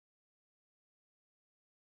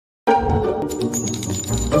Hey,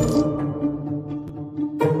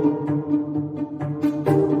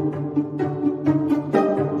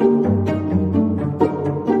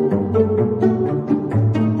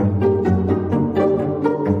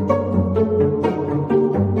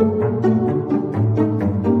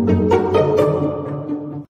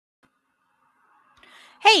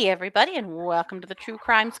 everybody, and welcome to the True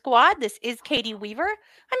Crime Squad. This is Katie Weaver.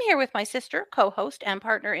 I'm here with my sister, co-host, and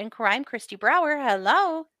partner in crime, Christy Brower.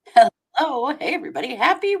 Hello. Hello. Hey, everybody.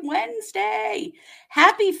 Happy Wednesday.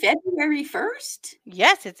 Happy February 1st.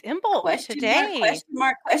 Yes, it's Imbolc Question today.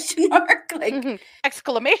 mark, question mark. Like,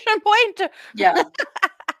 exclamation point. yeah.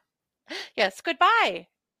 Yes, goodbye,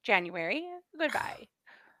 January. Goodbye.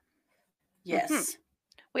 Yes.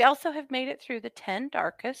 We also have made it through the 10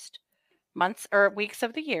 darkest months or weeks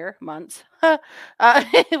of the year,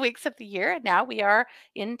 weeks of the year. And now we are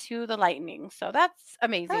into the lightning. So that's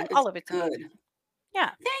amazing. That is All of it's good. amazing.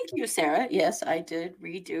 Yeah. Thank you, Sarah. Yes, I did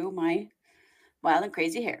redo my wild and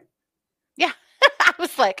crazy hair. Yeah. I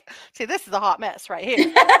was like, see, this is a hot mess right here.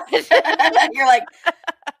 You're like,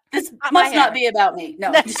 this Not must my not hair. be about me. No,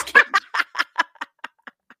 I'm just kidding.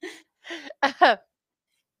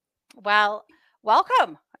 Well,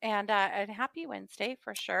 welcome and happy Wednesday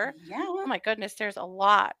for sure. Yeah. Oh my goodness, there's a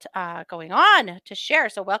lot going on to share.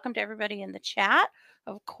 So welcome to everybody in the chat,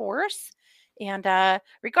 of course. And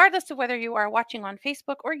regardless of whether you are watching on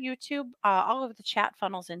Facebook or YouTube, all of the chat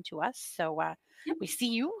funnels into us. So Yep. we see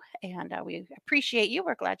you and we appreciate you.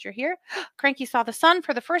 We're glad you're here. Cranky saw the sun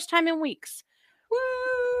for the first time in weeks.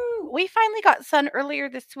 Woo! We finally got sun earlier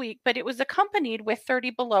this week, but it was accompanied with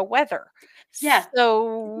 30 below weather. Yeah.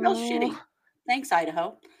 So Real shitty. Thanks,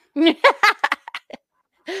 Idaho. it's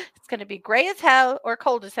going to be gray as hell or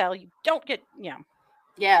cold as hell. You don't get,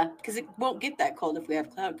 Yeah, because it won't get that cold if we have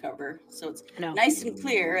cloud cover. So it's nice and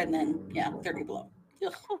clear, and then, 30 below.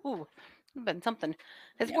 Ooh, been something.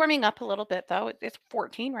 It's warming up a little bit, though. It's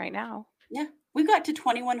 14 right now. Yeah, we got to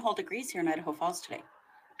 21 whole degrees here in Idaho Falls today.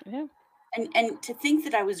 Yeah. And to think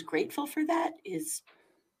that I was grateful for that is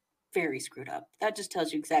very screwed up. That just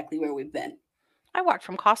tells you exactly where we've been. I walked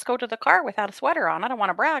from Costco to the car without a sweater on. I don't want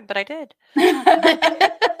to brag, but I did.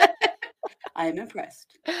 I am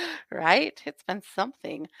impressed. Right? It's been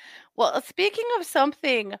something. Well, speaking of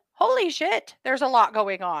something, holy shit, there's a lot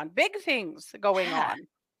going on. Big things going on.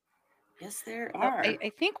 Yes, there are.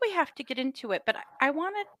 I think we have to get into it, but I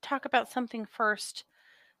want to talk about something first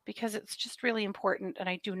because it's just really important and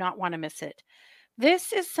I do not want to miss it.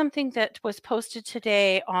 This is something that was posted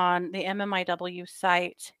today on the MMIW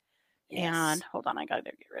site. Yes. And hold on, I got to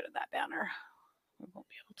get rid of that banner. We won't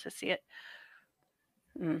be able to see it.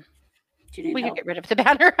 We can get rid of the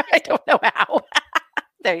banner. I don't know how.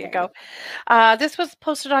 There you go. This was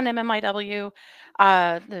posted on MMIW,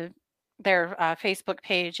 their Facebook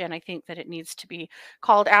page, and I think that it needs to be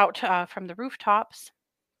called out from the rooftops.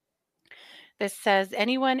 This says,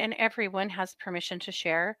 anyone and everyone has permission to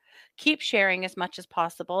share. Keep sharing as much as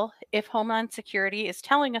possible. If Homeland Security is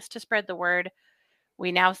telling us to spread the word,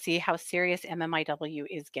 we now see how serious MMIW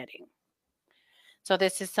is getting. So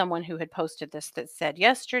this is someone who had posted this that said,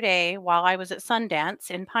 yesterday, while I was at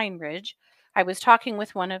Sundance in Pine Ridge, I was talking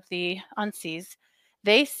with one of the unsies.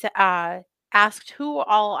 They asked who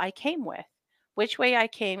all I came with, which way I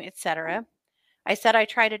came, etc. I said I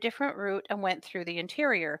tried a different route and went through the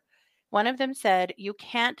interior. One of them said, you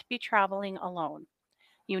can't be traveling alone.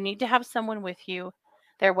 You need to have someone with you.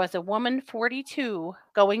 There was a woman, 42,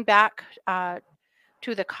 going back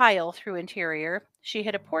to the Kyle through interior. She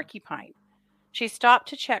hit a porcupine. She stopped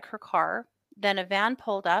to check her car. Then a van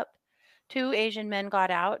pulled up. 2 Asian men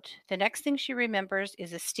got out. The next thing she remembers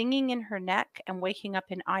is a stinging in her neck and waking up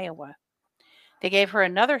in Iowa. They gave her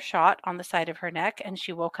another shot on the side of her neck and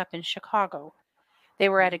she woke up in Chicago. They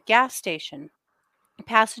were at a gas station. A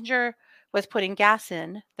passenger was putting gas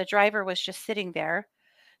in. The driver was just sitting there.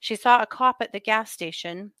 She saw a cop at the gas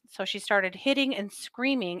station, so she started hitting and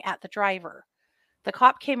screaming at the driver. The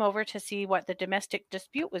cop came over to see what the domestic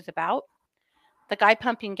dispute was about. The guy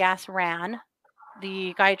pumping gas ran.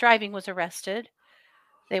 The guy driving was arrested.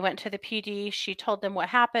 They went to the PD. She told them what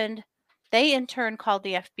happened. They, in turn, called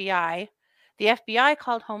the FBI. The FBI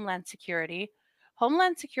called Homeland Security.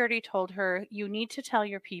 Homeland Security told her, you need to tell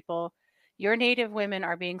your people your Native women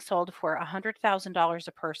are being sold for $100,000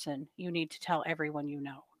 a person. You need to tell everyone you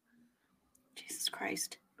know. Jesus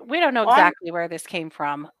Christ. We don't know exactly where this came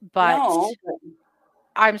from, but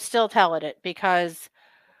I'm still telling it because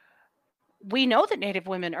we know that Native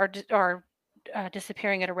women are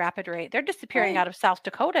disappearing at a rapid rate. They're disappearing out of South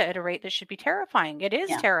Dakota at a rate that should be terrifying. It is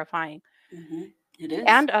terrifying. Mm-hmm. It is.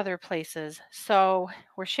 and other places. So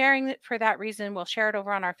we're sharing it for that reason. We'll share it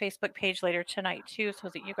over on our Facebook page later tonight too, so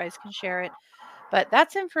that you guys can share it. But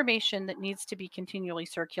that's information that needs to be continually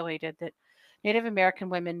circulated, that Native American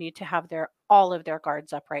women need to have all of their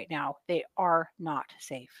guards up right now. They are not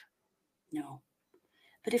safe. No.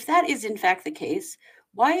 But if that is in fact the case,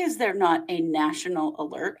 why is there not a national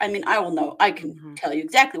alert? I mean, I can Mhm. tell you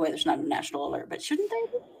exactly why there's not a national alert, but shouldn't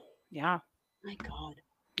there be? Yeah. My God.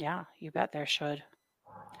 Yeah, you bet there should.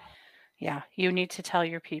 Yeah, you need to tell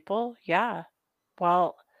your people. Yeah.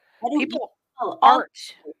 Well, I don't get people all.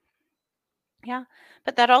 aren't. Yeah.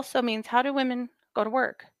 But that also means, how do women go to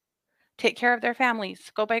work, take care of their families,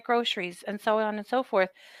 go buy groceries, and so on and so forth,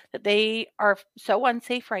 that they are so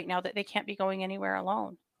unsafe right now that they can't be going anywhere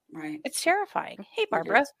alone? Right. It's terrifying. Hey, It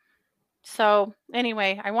Barbara. is. So,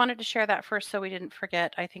 anyway, I wanted to share that first so we didn't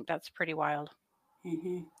forget. I think that's pretty wild.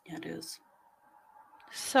 Mm-hmm. Yeah, it is.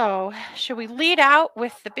 So, should we lead out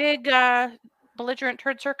with the big belligerent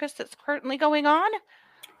turd circus that's currently going on?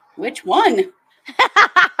 Which one?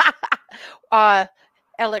 uh,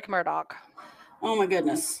 Alec Murdoch. Oh my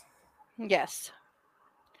goodness. Yes.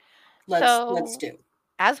 Let's So, do.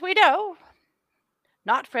 as we know,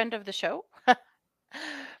 not friend of the show,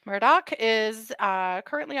 Murdoch is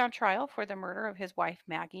currently on trial for the murder of his wife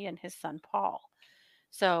Maggie and his son Paul.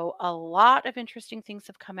 So, a lot of interesting things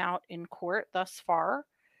have come out in court thus far,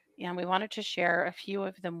 and we wanted to share a few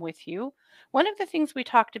of them with you. One of the things we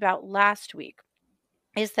talked about last week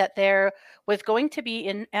is that there was going to be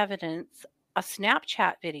in evidence a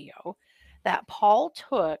Snapchat video that Paul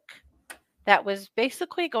took that was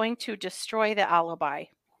basically going to destroy the alibi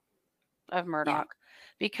of Yeah. Murdoch,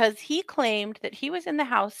 because he claimed that he was in the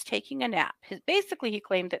house taking a nap. Basically, he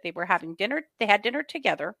claimed that they were having dinner, they had dinner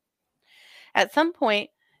together. At some point,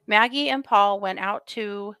 Maggie and Paul went out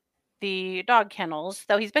to the dog kennels,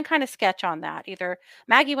 though he's been kind of sketch on that. Either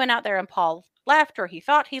Maggie went out there and Paul left, or he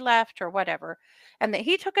thought he left, or whatever. And that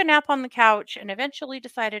he took a nap on the couch and eventually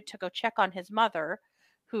decided to go check on his mother,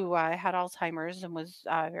 who had Alzheimer's and was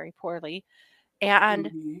very poorly, and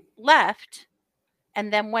Mm-hmm. left.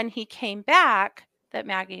 And then when he came back, that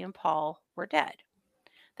Maggie and Paul were dead.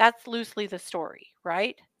 That's loosely the story,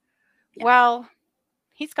 right? Yeah. Well,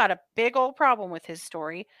 he's got a big old problem with his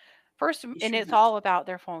story. First, He and sure it's does. all about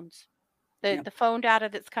their phones. The Yep. the phone data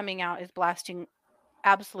that's coming out is blasting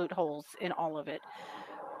absolute holes in all of it.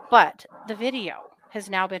 But the video has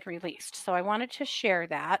now been released. So I wanted to share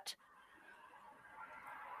that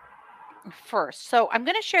first. So I'm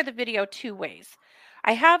going to share the video two ways.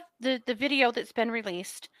 I have the video that's been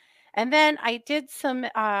released, and then I did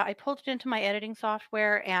I pulled it into my editing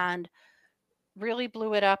software and really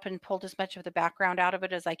blew it up and pulled as much of the background out of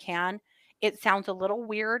it as I can. It sounds a little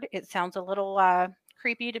weird. It sounds a little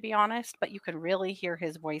creepy, to be honest, but you can really hear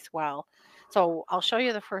his voice well. So I'll show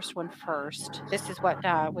you the first one first. This is what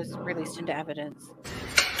was released into evidence.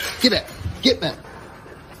 Get back. Get back.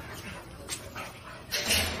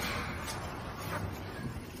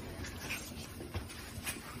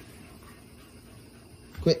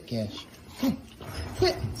 Quit, Cash. Come on.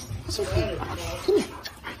 Quit. It's okay. Come here.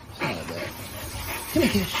 It's not bad. Come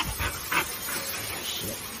here, Cash.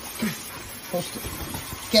 Shit. Come here. Post it.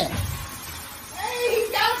 Cash. Hey,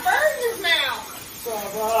 he's got a bird in his mouth.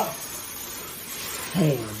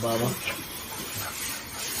 Hey, Bubba.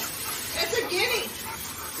 It's a guinea.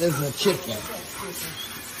 This is a chicken.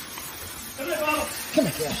 Come here, Bubba. Come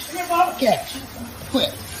here, Cash. Come here, Bubba. Cash.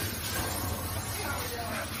 Quit.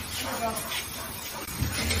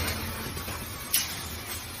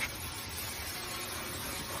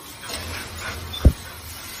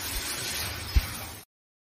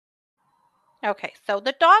 Okay, so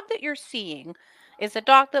the dog that you're seeing is a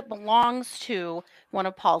dog that belongs to one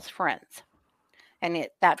of Paul's friends. And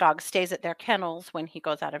that dog stays at their kennels when he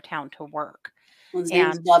goes out of town to work. Well, his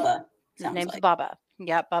name's And Bubba. his Sounds name's like. Bubba.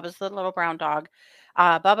 Yep, Bubba's the little brown dog.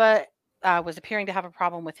 Bubba was appearing to have a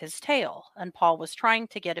problem with his tail, and Paul was trying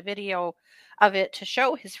to get a video of it to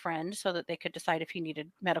show his friend so that they could decide if he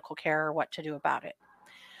needed medical care or what to do about it.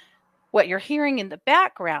 What you're hearing in the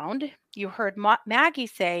background, you heard Maggie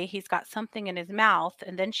say he's got something in his mouth,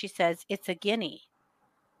 and then she says, "It's a guinea."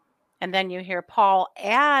 And then you hear Paul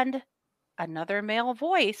and another male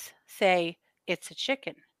voice say, "It's a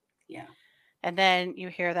chicken." Yeah. And then you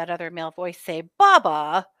hear that other male voice say,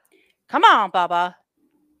 "Bubba, come on, Bubba."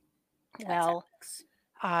 That's Well,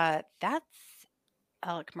 that's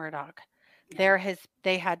Alec Murdoch. Yeah.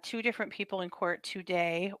 They had two different people in court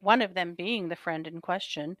today, one of them being the friend in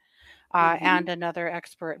question, Mm-hmm. and another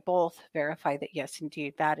expert. Both verify that, yes,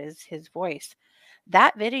 indeed, that is his voice.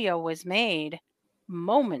 That video was made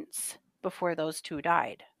moments before those two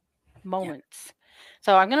died. Moments.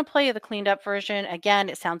 So I'm going to play you the cleaned up version. Again,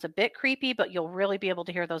 it sounds a bit creepy, but you'll really be able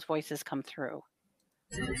to hear those voices come through.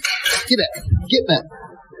 Get back. Get back.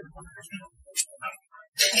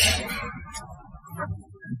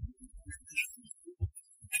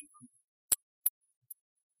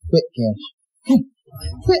 Quit, Cash. Come.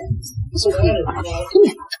 Quit. It's okay. Come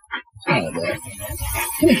here. Oh, man.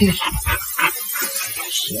 Come here, Cash.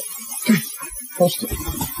 Shit. Come here. Post it.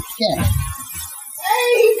 Cash. Hey,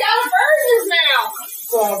 he's got a bird in his mouth.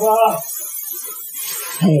 Bubba.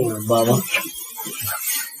 Hey, Bubba.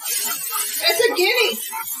 It's a guinea.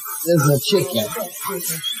 This is a chicken.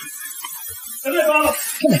 Come here, Bob.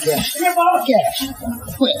 Come here, Cash. Come here, Bob. Cash.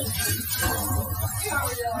 Quit.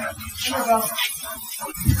 Come here, Bob.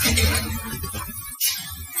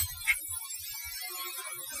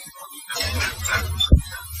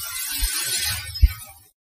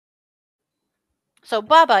 So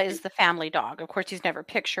Bubba is the family dog. Of course, he's never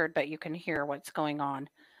pictured, but you can hear what's going on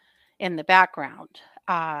in the background.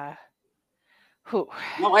 Who?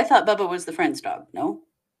 No, I thought Bubba was the friend's dog. No?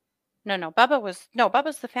 No.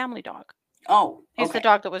 Bubba's the family dog. Oh, He's okay. the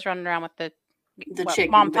dog that was running around with the what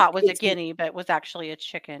chicken. Mom but thought was a it's- guinea, but was actually a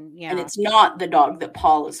chicken. Yeah. And it's not the dog that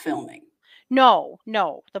Paul is filming. No.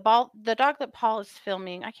 The dog that Paul is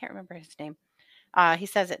filming, I can't remember his name. He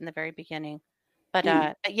says it in the very beginning. But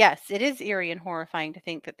yes, it is eerie and horrifying to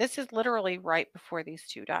think that this is literally right before these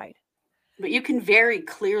two died. But you can very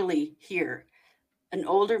clearly hear an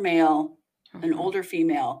older male, an Mhm. older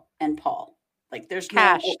female, and Paul. Like there's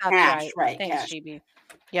Cash, no that's Cash, right? Thanks, Cash. GB.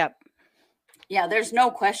 Yep. Yeah, there's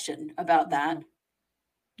no question about that.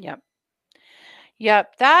 Yep.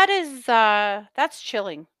 That is that's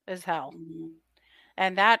chilling as hell. Mhm.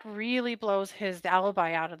 And that really blows his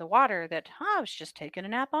alibi out of the water that I was just taking a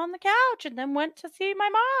nap on the couch and then went to see my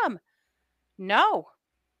mom. No,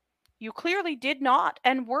 you clearly did not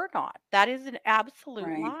and were not. That is an absolute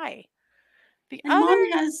Right. lie. The And other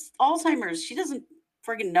Mom has Alzheimer's. She doesn't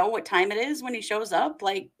friggin' know what time it is when he shows up.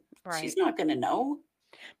 Like right. she's not gonna know.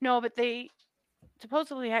 No, but they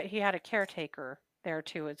supposedly he had a caretaker there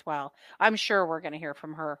too as well. I'm sure we're going to hear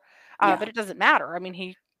from her, Yeah. but it doesn't matter. I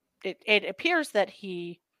mean, it appears that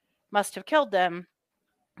he must have killed them,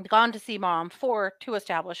 gone to see Mom to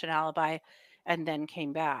establish an alibi, and then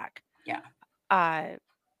came back. Yeah.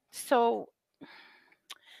 So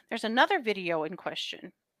there's another video in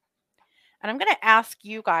question, and I'm going to ask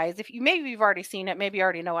you guys if you've already seen it, maybe you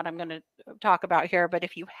already know what I'm going to talk about here, but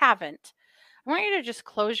if you haven't, I want you to just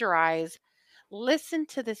close your eyes. Listen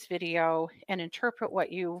to this video and interpret what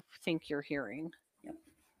you think you're hearing.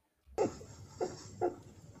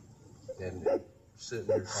 And sitting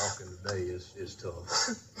here talking today is tough.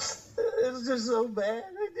 It's just so bad.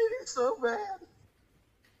 They did it so bad.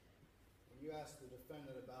 You asked the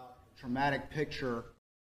defendant about the traumatic picture.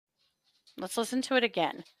 Let's listen to it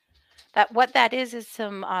again. What that is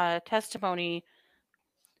some testimony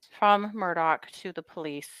from Murdoch to the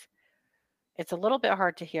police. It's a little bit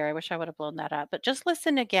hard to hear. I wish I would have blown that up. But just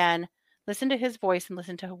listen again. Listen to his voice and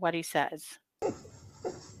listen to what he says.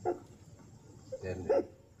 And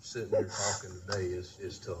sitting here talking today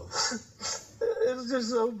is tough. It's just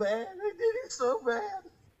so bad. They did it so bad.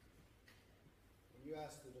 You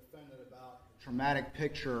asked the defendant about the traumatic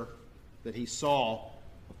picture that he saw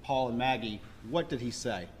of Paul and Maggie. What did he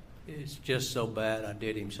say? It's just so bad. I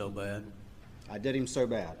did him so bad. I did him so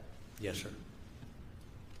bad. Yes, sir.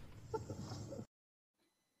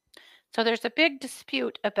 So there's a big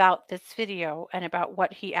dispute about this video and about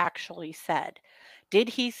what he actually said. Did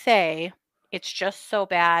he say, it's just so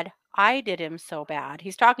bad, I did him so bad?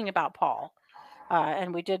 He's talking about Paul.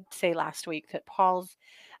 And we did say last week that Paul's,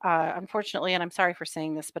 unfortunately, and I'm sorry for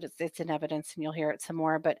saying this, but it's in evidence and you'll hear it some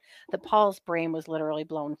more, but that Paul's brain was literally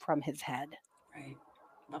blown from his head. Right.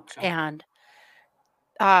 Buckshot. And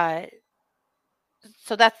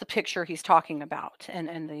so that's the picture he's talking about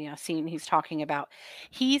and the scene he's talking about.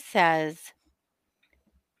 He says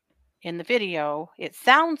in the video, it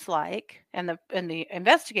sounds like, and the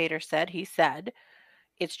investigator said, he said,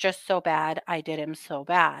 it's just so bad, I did him so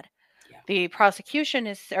bad. Yeah. The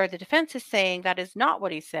prosecution or the defense is saying that is not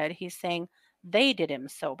what he said. He's saying they did him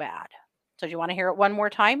so bad. So do you want to hear it one more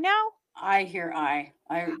time now? I hear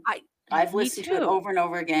I've me listened to it too. over and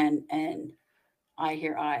over again, and I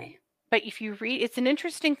hear I. But if you read, it's an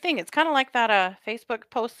interesting thing. It's kind of like that Facebook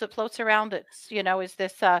post that floats around that's, is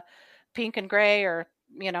this pink and gray or,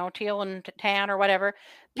 teal and tan or whatever.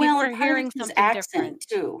 People Well, are and part of hearing it's his something accent different.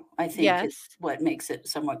 too, I think, Yes. is what makes it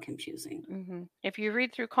somewhat confusing. Hmm. If you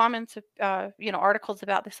read through comments, articles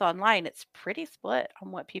about this online, it's pretty split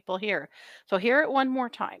on what people hear. So hear it one more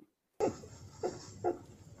time.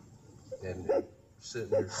 And sitting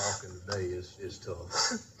there talking today is tough.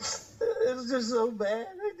 It's just so bad.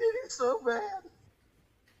 They did it so bad.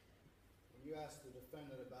 When you asked the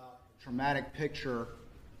defendant about the traumatic picture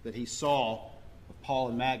that he saw of Paul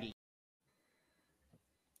and Maggie.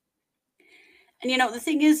 And the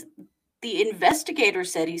thing is, the investigator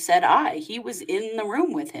said he was in the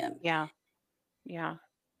room with him. Yeah. Yeah.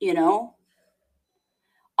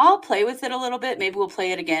 I'll play with it a little bit. Maybe we'll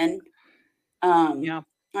play it again. Yeah.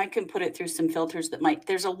 I can put it through some filters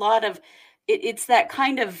there's a lot of, it's that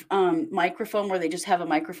kind of microphone where they just have a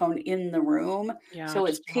microphone in the room. Yeah. So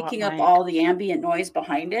it's just a hot picking up mic. all the ambient noise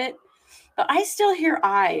behind it. But I still hear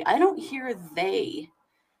I don't hear they.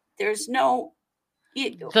 There's no,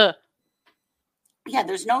 The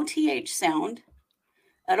there's no TH sound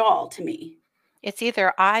at all to me. it's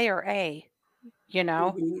either I or A, you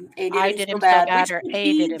know. A did I him did so him so bad, bad, which or could A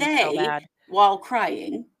be did him so they bad. while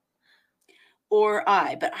crying, or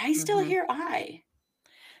I. But I still Mhm. hear I.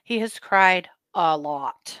 He has cried a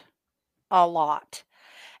lot.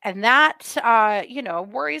 And that,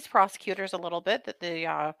 worries prosecutors a little bit that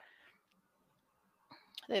the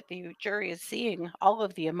jury is seeing all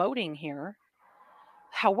of the emoting here.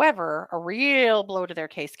 However, a real blow to their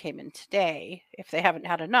case came in today, if they haven't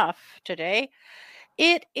had enough today.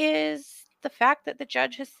 It is the fact that the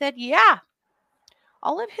judge has said, yeah,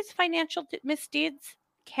 all of his financial misdeeds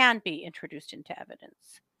can be introduced into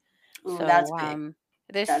evidence. Ooh, So, that's big.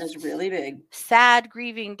 this That is really big. sad,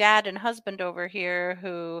 grieving dad and husband over here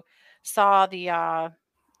who saw the,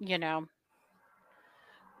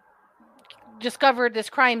 discovered this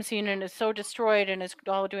crime scene and is so destroyed and is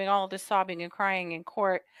doing all this sobbing and crying in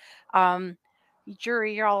court.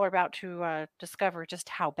 Jury, you're all about to discover just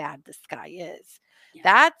how bad this guy is. Yeah.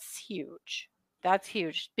 That's huge. That's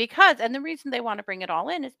huge and the reason they want to bring it all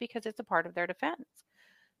in is because it's a part of their defense.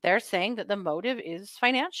 They're saying that the motive is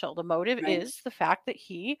financial. The motive Right. is the fact that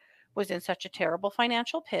he was in such a terrible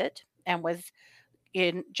financial pit and was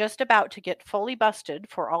in just about to get fully busted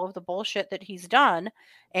for all of the bullshit that he's done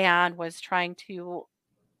and was trying to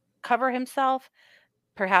cover himself,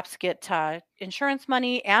 perhaps get insurance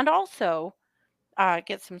money, and also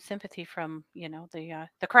get some sympathy from the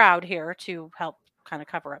crowd here to help kind of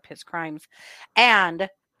cover up his crimes and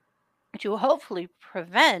to hopefully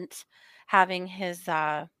prevent having his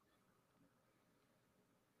all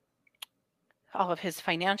of his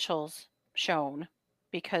financials shown.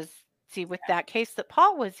 Because see, with that case that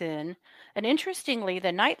Paul was in, and interestingly,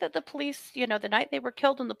 the night that the police, the night they were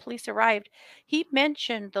killed and the police arrived, he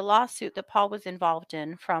mentioned the lawsuit that Paul was involved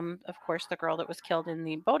in from, of course, the girl that was killed in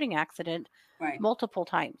the boating accident Right. multiple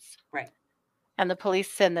times. Right. And the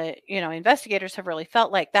police and the investigators have really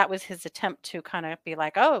felt like that was his attempt to kind of be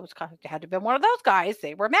like, oh, it had to have been one of those guys,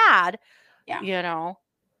 they were mad. Yeah.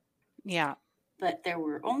 Yeah. But there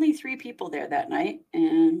were only 3 people there that night,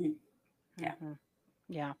 and yeah.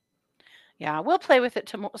 Mm-hmm. Yeah, we'll play with it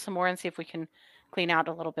some more and see if we can clean out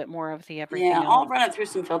a little bit more of the everything else. I'll run it through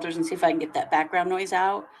some filters and see if I can get that background noise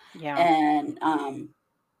out. Yeah. And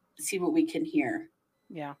see what we can hear.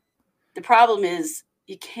 Yeah. The problem is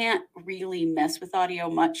you can't really mess with audio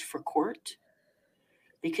much for court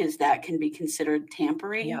because that can be considered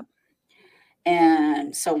tampering. Yep.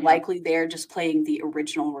 And so likely they're just playing the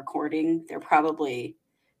original recording. They're probably,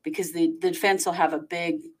 because the defense will have a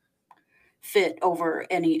big fit over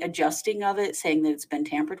any adjusting of it, saying that it's been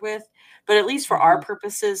tampered with. But at least for our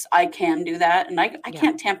purposes, I can do that. And I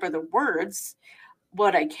can't tamper the words.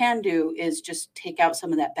 What I can do is just take out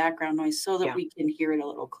some of that background noise so that we can hear it a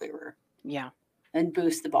little clearer. Yeah. And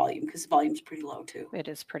boost the volume because the volume's pretty low too. It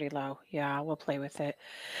is pretty low. Yeah, we'll play with it.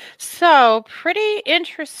 So pretty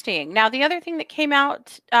interesting. Now, the other thing that came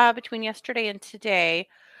out between yesterday and today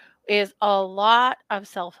is a lot of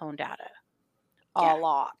cell phone data. A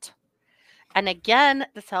lot. And again,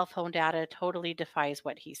 the cell phone data totally defies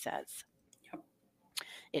what he says. Yep.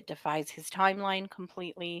 It defies his timeline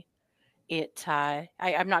completely.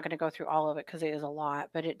 I'm not going to go through all of it because it is a lot,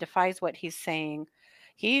 but it defies what he's saying.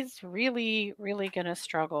 He's really, really going to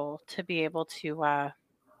struggle to be able to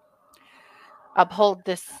uphold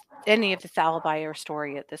any of this alibi or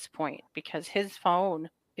story at this point because his phone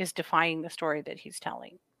is defying the story that he's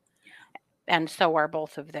telling. And so are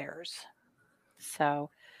both of theirs. So,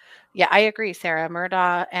 yeah, I agree, Sarah.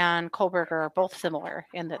 Murdaugh and Kohlberger are both similar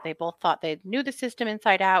in that they both thought they knew the system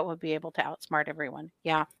inside out, would be able to outsmart everyone.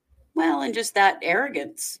 Yeah. Well, and just that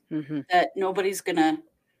arrogance that nobody's gonna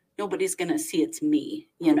see it's me,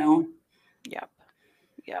 Yep.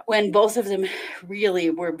 When both of them really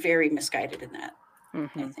were very misguided in that. I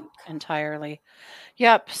think. Entirely.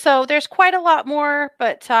 Yep. So there's quite a lot more,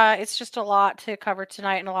 but it's just a lot to cover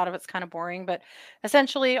tonight, and a lot of it's kind of boring. But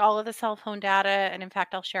essentially, all of the cell phone data, and in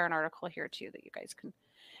fact, I'll share an article here too that you guys can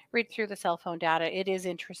read through the cell phone data. It is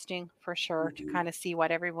interesting for sure to kind of see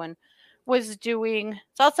what everyone was doing.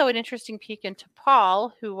 It's also an interesting peek into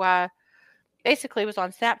Paul, who basically was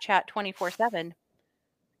on Snapchat 24/7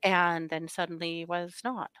 and then suddenly was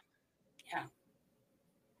not. Yeah.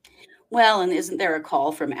 Well, and isn't there a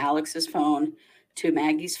call from Alex's phone to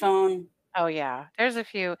Maggie's phone? Oh yeah, there's a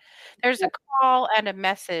few. There's a Yep. call and a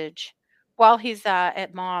message while he's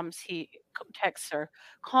at mom's. He texts her,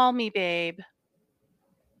 "Call me, babe."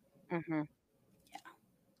 hmm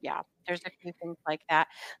Yeah, there's a few things like that.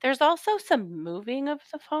 There's also some moving of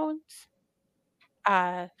the phones.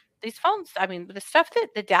 Uh, these phones, I mean,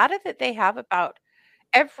 the data that they have about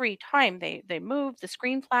every time they move, the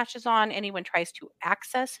screen flashes on. Anyone tries to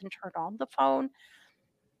access and turn on the phone.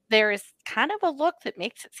 There is kind of a look that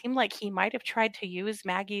makes it seem like he might have tried to use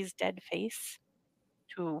Maggie's dead face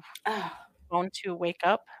to Oh, phone to wake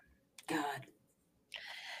up. God.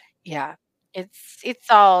 Yeah. It's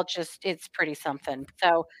all just it's pretty something.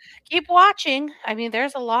 So keep watching. I mean,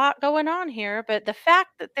 there's a lot going on here, but the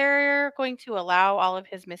fact that they're going to allow all of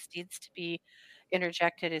his misdeeds to be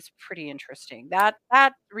interjected is pretty interesting. That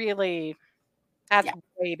really that's Yeah.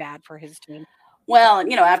 way bad for his team. Well,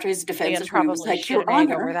 and, after his defense And attorney was probably like, shit Your an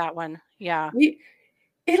egg over Honor, that one. Yeah.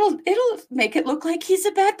 it'll make it look like he's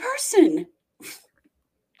a bad person. Yeah.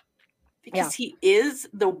 Because he is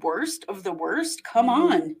the worst of the worst. Come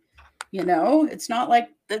Mhm. on. It's not like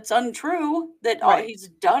that's untrue that Right. he's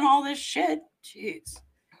done all this shit. Jeez.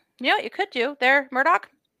 Yeah, you could do. There,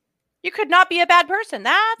 Murdoch. You could not be a bad person.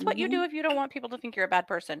 That's what you do Mhm. if you don't want people to think you're a bad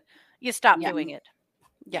person. You stop Yeah. doing it.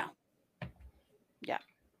 Yeah. Yeah.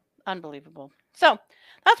 Unbelievable. So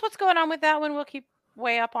that's what's going on with that one. We'll keep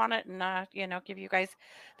way up on it and give you guys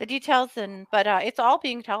the details but it's all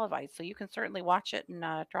being televised, so you can certainly watch it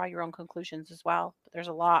and draw your own conclusions as well. But there's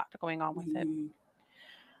a lot going on with it. Mhm.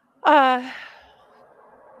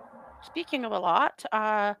 Speaking of a lot,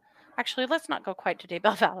 actually let's not go quite to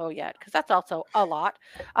Daybell Vallow yet, because that's also a lot.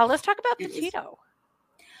 Let's talk about It is. Petito.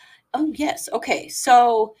 Oh, yes. Okay.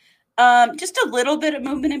 So just a little bit of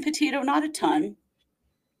movement in Petito, not a ton.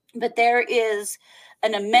 But there is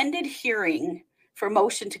an amended hearing for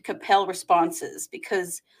motion to compel responses,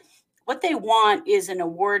 because what they want is an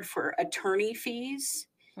award for attorney fees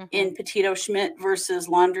in Petito Schmidt versus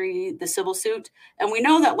Laundrie, the civil suit. And we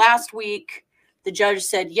know that last week the judge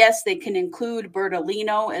said, yes, they can include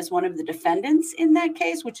Bertolino as one of the defendants in that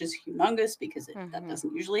case, which is humongous because that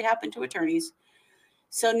doesn't usually happen to attorneys.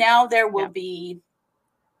 So now there will be,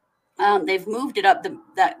 they've moved it up.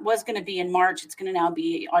 That was going to be in March. It's going to now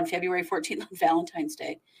be on February 14th on Valentine's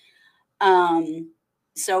Day.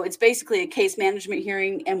 So it's basically a case management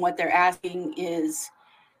hearing. And what they're asking is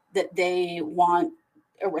that they want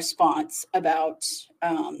a response about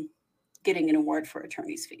getting an award for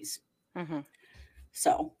attorney's fees.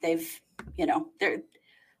 So they're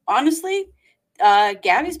honestly,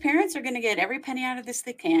 Gabby's parents are going to get every penny out of this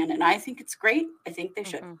they can. And I think it's great. I think they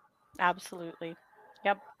should. Absolutely.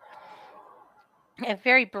 Yep. A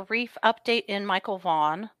very brief update in Michael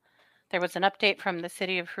Vaughn. There was an update from the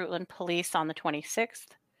City of Fruitland Police on the 26th.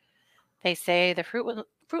 They say the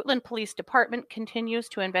Fruitland Police Department continues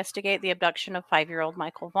to investigate the abduction of 5-year-old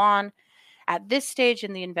Michael Vaughn. At this stage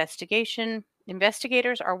in the investigation,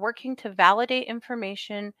 investigators are working to validate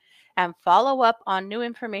information and follow up on new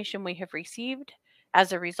information we have received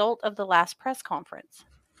as a result of the last press conference.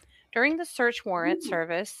 During the search warrant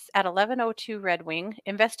service at 1102 Red Wing,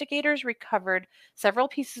 investigators recovered several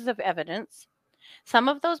pieces of evidence. Some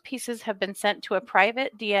of those pieces have been sent to a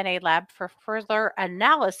private DNA lab for further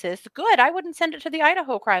analysis. Good. I wouldn't send it to the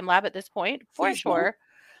Idaho Crime Lab at this point, for Please sure. don't.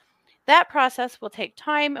 That process will take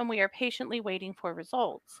time, and we are patiently waiting for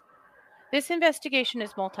results. This investigation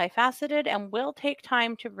is multifaceted and will take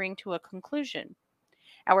time to bring to a conclusion.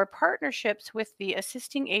 Our partnerships with the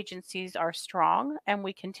assisting agencies are strong, and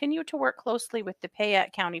we continue to work closely with the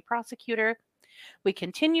Payette County prosecutor. We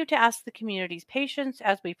continue to ask the community's patience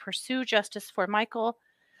as we pursue justice for Michael.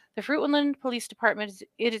 The Fruitland Police Department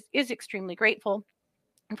is extremely grateful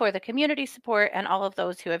for the community support and all of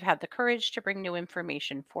those who have had the courage to bring new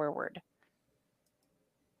information forward.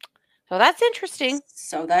 So that's interesting.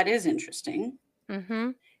 So that is interesting.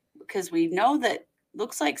 Because we know that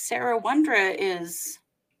looks like Sarah Wondra is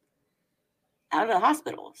out of the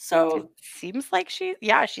hospital. So it seems like she's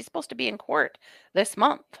supposed to be in court this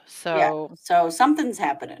month. So yeah, so something's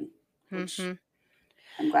happening. Which I'm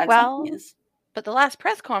glad something is. But the last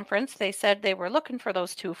press conference, they said they were looking for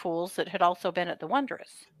those two fools that had also been at the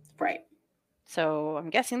Wondrous. Right. So I'm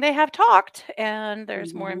guessing they have talked, and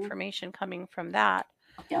there's more Mhm. information coming from that.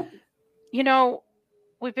 Yep. You know,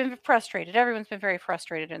 we've been frustrated. Everyone's been very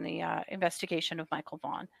frustrated in the investigation of Michael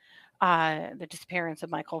Vaughn, the disappearance of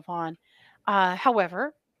Michael Vaughn.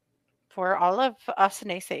 However, for all of us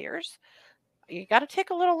naysayers, you got to take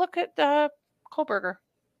a little look at Kohlberger,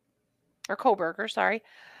 sorry.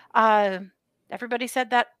 Everybody said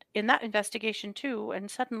that in that investigation too, and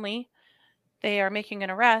suddenly they are making an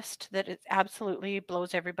arrest that it absolutely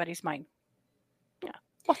blows everybody's mind. Yeah.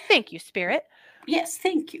 Well, thank you, Spirit. Yes,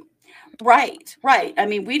 thank you. Right, right. I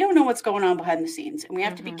mean, we don't know what's going on behind the scenes, and we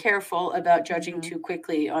have to be Mhm. careful about judging Mhm. too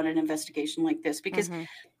quickly on an investigation like this because Mhm.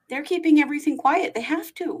 they're keeping everything quiet. They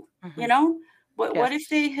have to, you Mhm. know. What if Yes.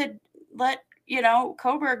 they had let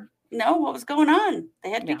Coburg know what was going on? They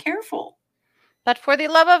had to be Yeah. careful. But for the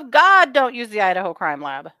love of God, don't use the Idaho Crime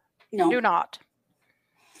Lab. No, Do not.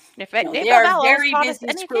 If no, they Daybell are Vallows very taught us busy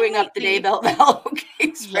anything screwing up the lately, Daybell Vallow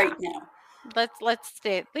case yeah, right now. let's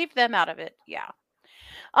leave them out of it. Yeah.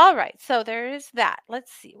 All right. So there is that.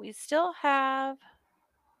 Let's see. We still have.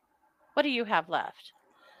 What do you have left?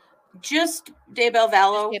 Just Daybell Just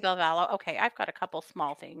Vallow. Daybell Vallow. Okay, I've got a couple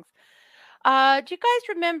small things. Do you guys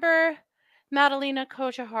remember Madalena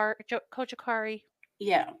Kojakari?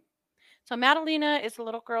 Yeah. So Madalena is a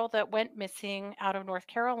little girl that went missing out of North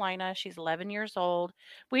Carolina. She's 11 years old.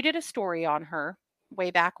 We did a story on her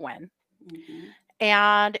way back when. Mhm.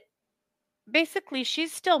 And basically,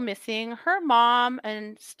 she's still missing. Her mom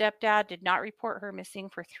and stepdad did not report her missing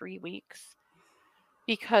for 3 weeks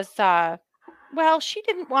because, well, she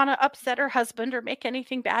didn't want to upset her husband or make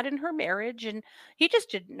anything bad in her marriage. And he just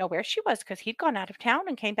didn't know where she was because he'd gone out of town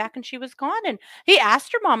and came back and she was gone. And he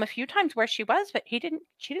asked her mom a few times where she was, but she didn't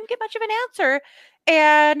get much of an answer.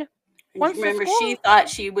 And once the Remember, school, she thought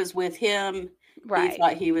she was with him. He right.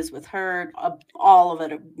 thought he was with her. All of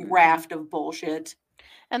it, a Mhm. raft of bullshit.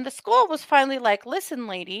 And the school was finally like, listen,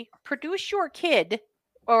 lady, produce your kid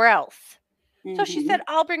or else. So she said, Mhm.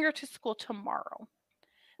 I'll bring her to school tomorrow.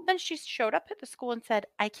 Then she showed up at the school and said,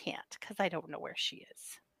 I can't because I don't know where she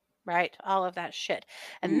is. Right? All of that shit.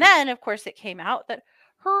 And Mm. then, of course, it came out that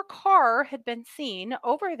her car had been seen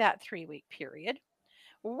over that 3 week period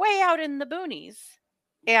way out in the boonies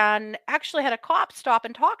and actually had a cop stop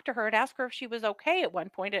and talk to her and ask her if she was okay at one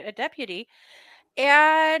point, a deputy.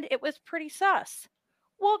 And it was pretty sus.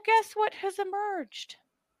 Well, guess what has emerged?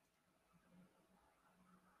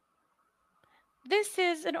 This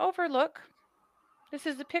is an overlook. This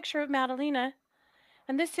is a picture of Madalena.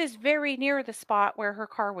 And this is very near the spot where her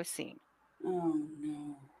car was seen. Oh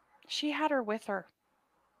no. She had her with her.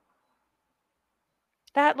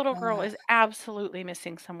 That little girl is absolutely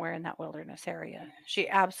missing somewhere in that wilderness area. She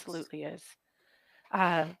absolutely is.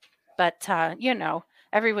 Uh, but,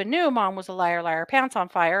 everyone knew mom was a liar, liar, pants on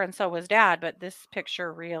fire, and so was dad. But this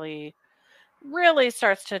picture really, really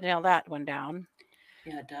starts to nail that one down.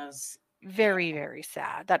 Yeah, it does. Very, very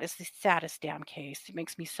sad. That is the saddest damn case. It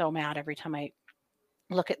makes me so mad every time I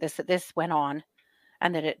look at this, that this went on.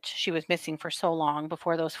 And that she was missing for so long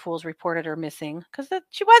before those fools reported her missing because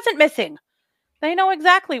she wasn't missing. They know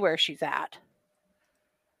exactly where she's at.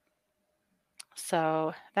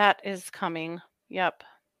 So that is coming. Yep.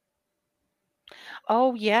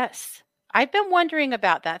 Oh, yes. I've been wondering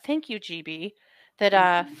about that. Thank you, GB. That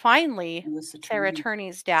Mhm. finally Alyssa Sarah Turney.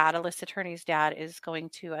 Alyssa Turney's dad, is going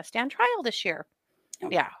to stand trial this year.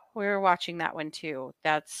 Yep. Yeah, we're watching that one too.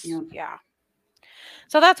 That's, Yep. yeah.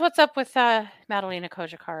 So that's what's up with Madalena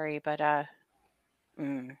Kojakari. But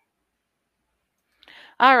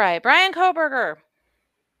all right, Brian Koberger.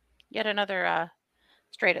 Yet another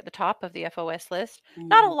straight at the top of the FOS list.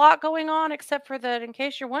 Not a lot going on except for that, in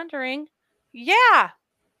case you're wondering, yeah,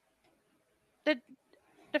 the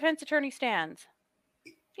defense attorney stands.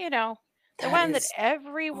 You know, the That one that is.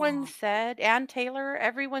 everyone Oh, said, Ann Taylor,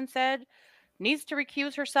 everyone said needs to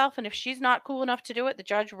recuse herself. And if she's not cool enough to do it, the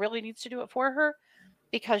judge really needs to do it for her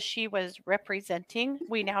because she was representing,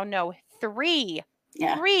 we now know, three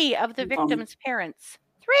yeah. of the Bum. victims' parents.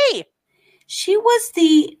 3. She was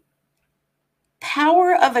the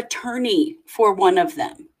power of attorney for one of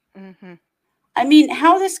them. Mm-hmm. I mean,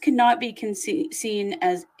 how this cannot be seen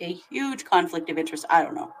as a huge conflict of interest, I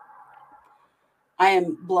don't know. I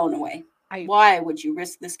am blown away. Why would you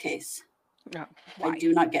risk this case? No, I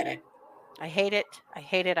do not get it. I hate it. I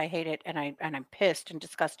hate it. I hate it. And I'm pissed and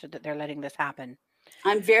disgusted that they're letting this happen.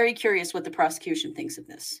 I'm very curious what the prosecution thinks of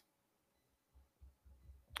this.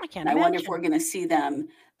 I can't And I imagine. wonder if we're going to see them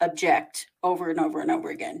object over and over and over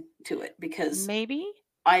again to it because maybe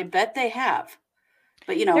I bet they have.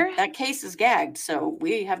 But There that case is gagged, so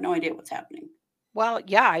we have no idea what's happening. Well,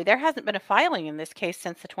 yeah, there hasn't been a filing in this case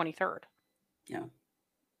since the 23rd Yeah.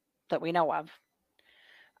 that we know of.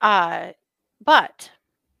 But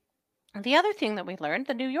the other thing that we learned,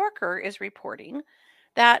 the New Yorker is reporting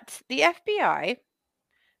that the FBI,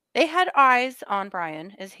 they had eyes on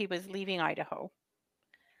Brian as he was leaving Idaho.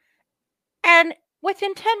 And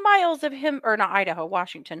within 10 miles of him, or not Idaho,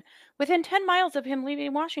 Washington, within 10 miles of him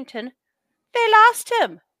leaving Washington, they lost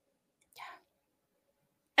him.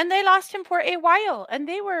 And they lost him for a while, and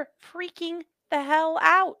they were freaking the hell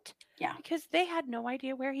out. Yeah. Because they had no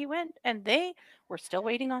idea where he went, and they were still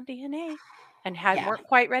waiting on DNA and weren't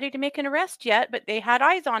quite ready to make an arrest yet, but they had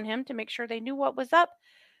eyes on him to make sure they knew what was up.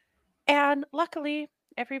 And luckily,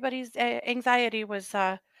 everybody's anxiety was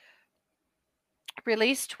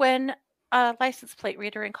released when a license plate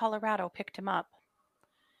reader in Colorado picked him up.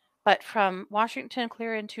 But from Washington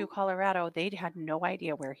clear into Colorado, they had no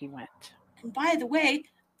idea where he went. And by the way,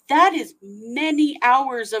 that is many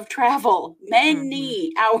hours of travel.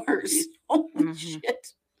 Many hours. Holy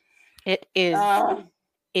shit. It is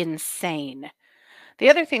insane. The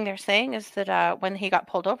other thing they're saying is that when he got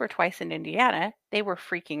pulled over twice in Indiana, they were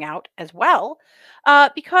freaking out as well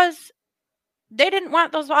because they didn't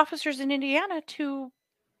want those officers in Indiana to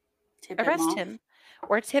arrest him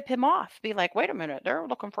or tip him off. Be like, wait a minute, they're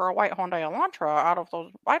looking for a white Hyundai Elantra out of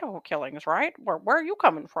those Idaho killings, right? Where are you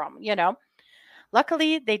coming from?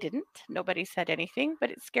 Luckily, they didn't. Nobody said anything,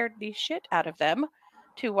 but it scared the shit out of them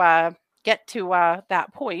to get to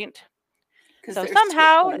that point. So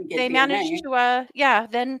somehow they managed to,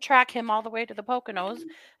 then track him all the way to the Poconos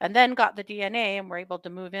and then got the DNA and were able to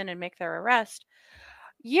move in and make their arrest.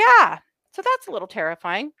 Yeah. So that's a little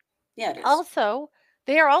terrifying. Yeah, it is. Also,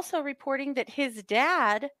 they are also reporting that his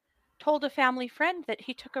dad told a family friend that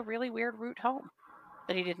he took a really weird route home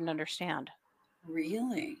that he didn't understand.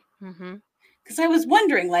 Really? Mm-hmm. Because I was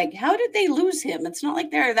wondering, how did they lose him? It's not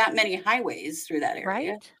like there are that many highways through that area.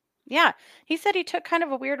 Right? Yeah. He said he took kind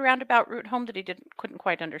of a weird roundabout route home that he couldn't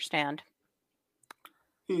quite understand.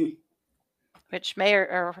 Which may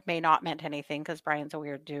or may not meant anything because Brian's a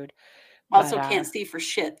weird dude. Also can't see for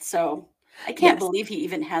shit, so I can't believe he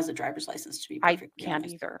even has a driver's license, to be perfectly honest. I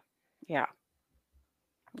can't either. Yeah.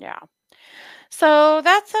 Yeah. So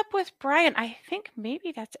that's up with Brian. I think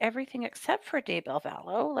maybe that's everything except for Daybell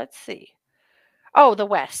Vallow. Let's see. Oh, the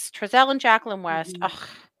West. Trezell and Jacqueline West. Ugh.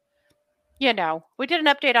 We did an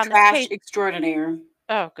update on this case. Extraordinaire.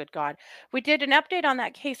 Oh, good God. We did an update on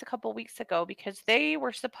that case a couple weeks ago because they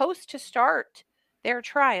were supposed to start their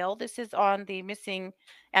trial. This is on the missing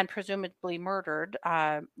and presumably murdered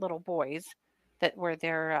little boys that were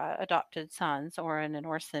their adopted sons, Oren and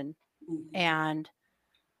Orson. Mm-hmm. And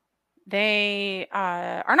they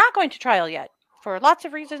are not going to trial yet for lots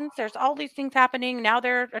of reasons. There's all these things happening. Now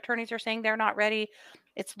their attorneys are saying they're not ready.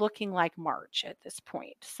 It's looking like March at this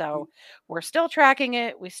point. So we're still tracking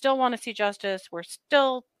it. We still want to see justice. We're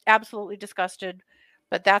still absolutely disgusted,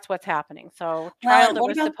 but that's what's happening. So trial that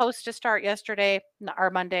was supposed to start yesterday or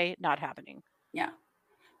Monday, not happening. Yeah.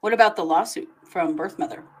 What about the lawsuit from birth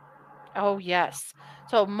mother? Oh, yes.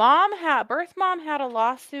 So birth mom had a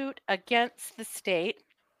lawsuit against the state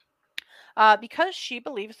because she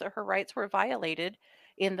believes that her rights were violated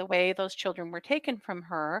in the way those children were taken from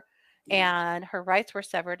her, and her rights were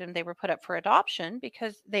severed and they were put up for adoption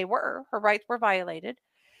because her rights were violated.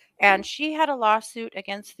 And she had a lawsuit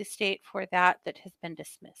against the state for that has been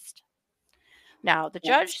dismissed. Now, the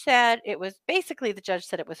judge said it was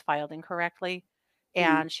filed incorrectly,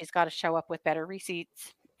 and she's got to show up with better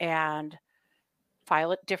receipts and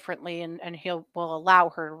file it differently, and will allow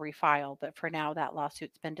her to refile. But for now, that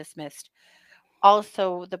lawsuit's been dismissed.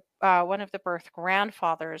 Also, one of the birth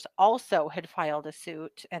grandfathers also had filed a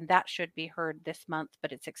suit, and that should be heard this month,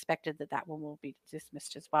 but it's expected that one will be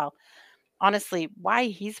dismissed as well. Honestly, why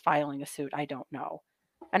he's filing a suit, I don't know.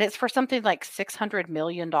 And it's for something like $600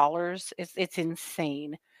 million. It's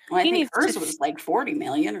insane. Well, I think hers was like 40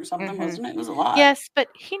 million or something, wasn't it? It was a lot. Yes, but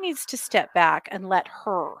he needs to step back and let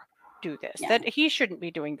her do this. That he shouldn't be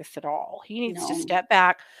doing this at all. He needs to step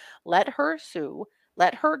back, let her sue,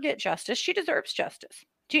 let her get justice. She deserves justice.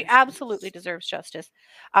 She absolutely deserves justice.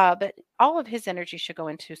 But all of his energy should go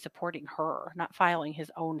into supporting her, not filing his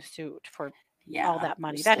own suit for all that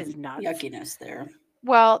money. That is nuts. Yuckiness there.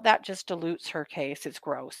 Well, that just dilutes her case. It's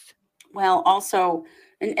gross. Well, also,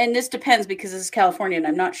 and this depends because this is California and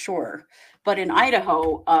I'm not sure, but in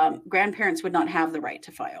Idaho, grandparents would not have the right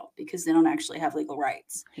to file because they don't actually have legal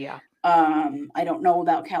rights. Yeah. I don't know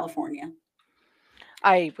about California.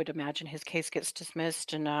 I would imagine his case gets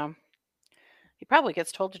dismissed and he probably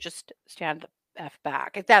gets told to just stand F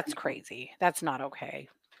back. That's crazy. That's not okay.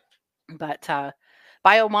 But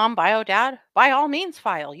bio mom, bio dad, by all means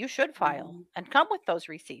file. You should file and come with those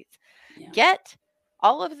receipts. Yeah. Get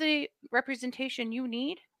all of the representation you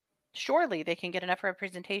need. Surely they can get enough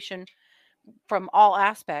representation from all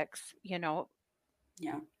aspects,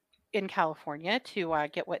 Yeah. in California to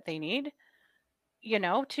get what they need,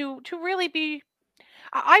 to really be.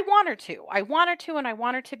 I want her to. I want her to, and I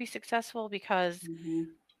want her to be successful because Mhm.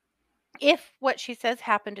 if what she says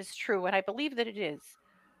happened is true, and I believe that it is,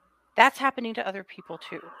 that's happening to other people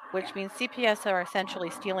too, which means CPS are essentially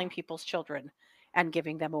stealing people's children and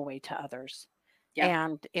giving them away to others. Yeah.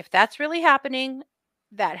 And if that's really happening,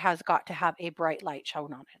 that has got to have a bright light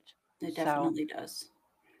shown on it. It So, definitely does.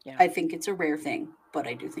 yeah. I think it's a rare thing, but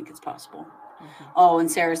I do think it's possible. Mhm. Oh,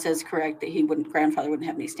 and Sarah says correct that grandfather wouldn't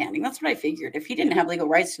have any standing. That's what I figured. If he didn't have legal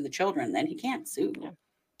rights to the children, then he can't sue. Yeah.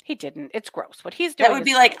 He didn't. It's gross. What he's doing That would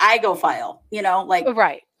be is like gross. I go file, like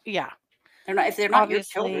Right. Yeah. if they're not your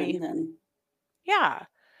Obviously. children, then Yeah.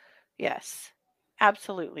 Yes.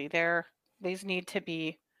 Absolutely. These need to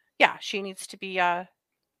be. Yeah. She needs to be.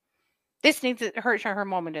 This needs her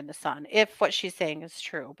moment in the sun if what she's saying is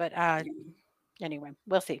true. But anyway,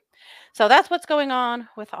 we'll see. So that's what's going on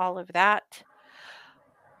with all of that.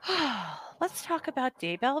 Let's talk about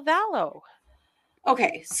Daybell Vallow.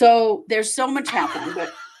 okay. So there's so much happening,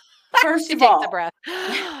 but first She of takes all, a breath.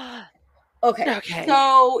 okay.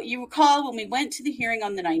 So you recall when we went to the hearing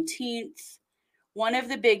on the 19th, one of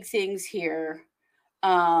the big things here,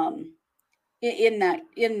 in that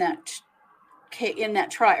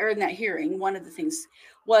trial or in that hearing, one of the things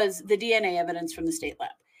was the DNA evidence from the state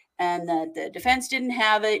lab, and that the defense didn't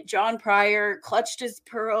have it. John Pryor clutched his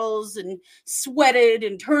pearls and sweated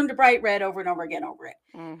and turned a bright red over and over again over it.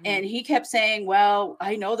 Mm-hmm. And he kept saying, well,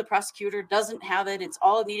 I know the prosecutor doesn't have it. It's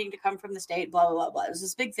all needing to come from the state, blah, blah, blah, blah. It was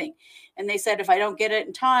this big thing. And they said, if I don't get it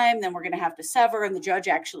in time, then we're going to have to sever. And the judge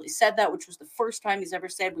actually said that, which was the first time he's ever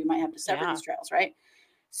said we might have to sever these trials, right?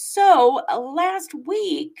 So last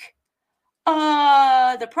week,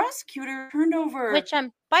 the prosecutor turned over. Which,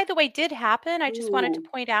 by the way, did happen. I just wanted to Ooh.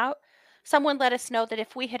 point out, someone let us know that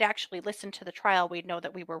if we had actually listened to the trial, we'd know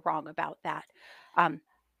that we were wrong about that.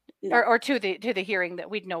 No. Or to the hearing, that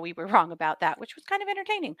we'd know we were wrong about that, which was kind of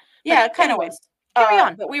entertaining. Yeah, But it kind of anyway, was. carry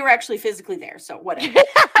on. But we were actually physically there, so whatever.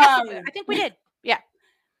 I think we did. Yeah.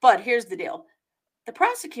 But here's the deal. The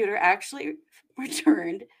prosecutor actually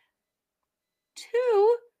returned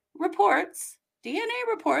 2 reports, DNA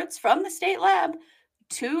reports from the state lab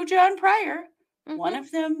to John Pryor. Mhm. One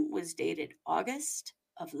of them was dated August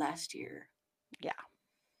of last year. Yeah.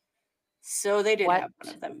 So they did What have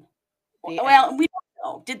one of them. the Well, we don't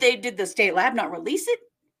know. Did the state lab not release it?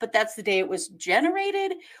 But that's the day it was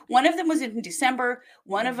generated. One of them was in December.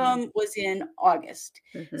 One of them was in August.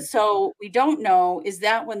 Mhm. So we don't know. Is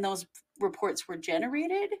that when those reports were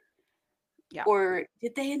generated? Yeah. Or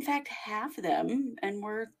did they in fact have them and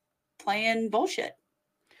were playing bullshit?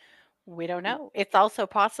 We don't know. It's also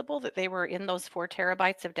possible that they were in those 4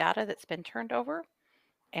 terabytes of data that's been turned over,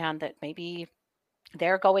 and that maybe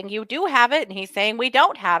they're going, you do have it, and he's saying we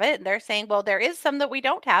don't have it, and they're saying, well, there is some that we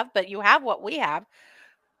don't have, but you have what we have.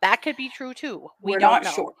 That could be true too. We're don't not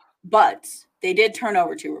know. sure, but they did turn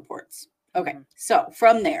over 2 reports. Okay, Mhm. so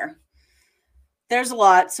from there's a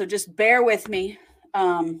lot, so just bear with me.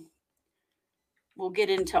 We'll get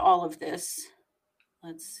into all of this.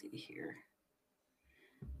 Let's see here.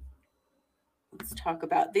 Let's talk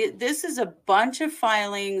about this is a bunch of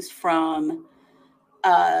filings from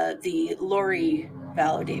the Lori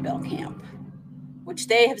Vallow Daybell camp, which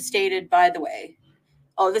they have stated, by the way.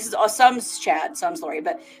 Oh, this is some's Chad, some's Lori,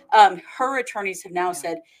 but her attorneys have now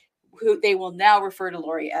said they will now refer to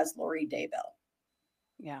Lori as Lori Daybell.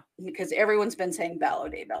 Yeah. Because everyone's been saying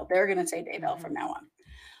Vallow Daybell. They're going to say Daybell from now on.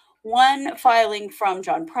 One filing from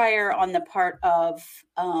John Pryor on the part of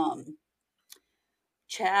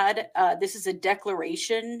Chad. This is a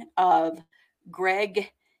declaration of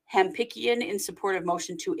Greg Hampikian in support of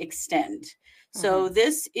motion to extend. So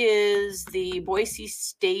this is the Boise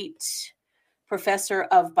State professor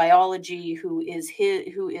of biology who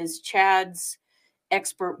is Chad's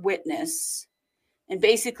expert witness. And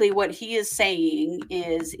basically what he is saying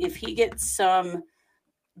is if he gets some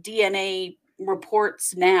DNA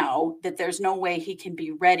reports now, that there's no way he can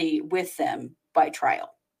be ready with them by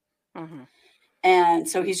trial. Mhm. And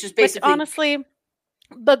so he's just basically... Which honestly,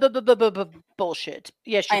 bullshit.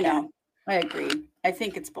 Yes, you I know. can. I agree. I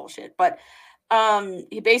think it's bullshit. But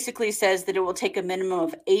he basically says that it will take a minimum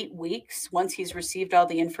of 8 weeks once he's received all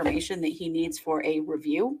the information that he needs for a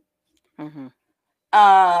review. Mhm.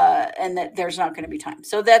 And that there's not going to be time.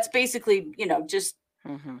 So that's basically, just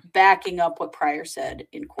backing up what Pryor said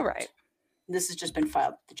in court. Right. This has just been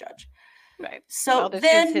filed with the judge. Right. So Well, this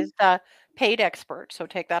then, is his paid expert, so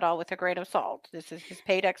take that all with a grain of salt. This is his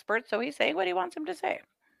paid expert, so he's saying what he wants him to say.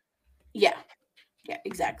 yeah,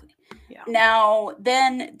 exactly. Yeah. Now,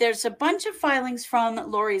 then there's a bunch of filings from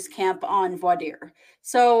Lori's camp on voir dire.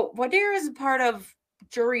 So voir dire is a part of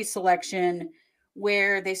jury selection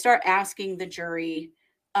where they start asking the jury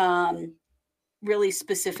really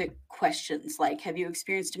specific questions, like, have you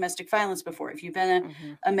experienced domestic violence before? Have you been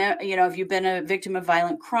have you been a victim of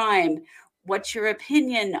violent crime? What's your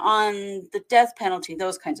opinion on the death penalty?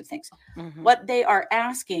 Those kinds of things. What they are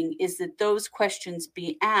asking is that those questions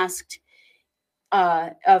be asked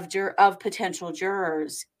of potential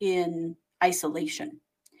jurors in isolation.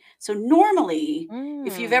 So normally,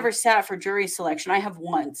 if you've ever sat for jury selection, I have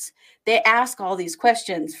once, they ask all these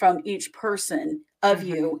questions from each person of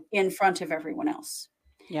you in front of everyone else.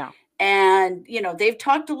 Yeah. And, they've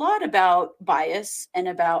talked a lot about bias and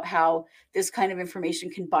about how this kind of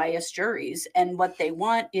information can bias juries. And what they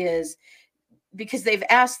want is, because they've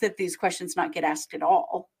asked that these questions not get asked at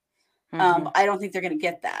all, I don't think they're going to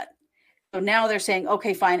get that. So now they're saying,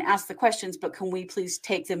 okay, fine, ask the questions, but can we please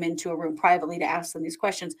take them into a room privately to ask them these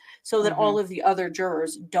questions so that all of the other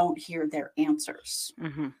jurors don't hear their answers?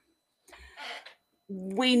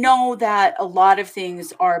 We know that a lot of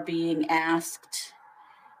things are being asked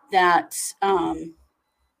that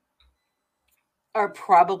are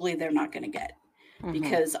probably they're not going to get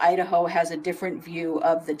because Idaho has a different view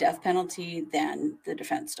of the death penalty than the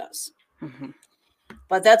defense does.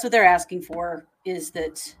 But that's what they're asking for, is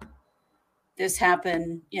that this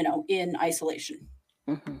happen, in isolation.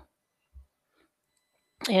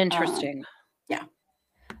 Interesting. Yeah.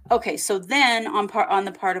 Okay, so then on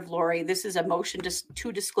the part of Lori, this is a motion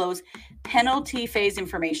to disclose penalty phase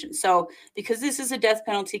information. So because this is a death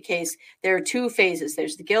penalty case, there are two phases.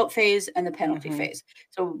 There's the guilt phase and the penalty phase.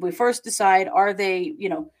 So we first decide, are they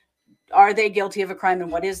guilty of a crime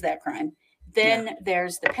and what is that crime? Then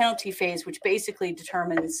there's the penalty phase, which basically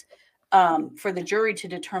determines for the jury to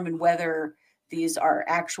determine whether these are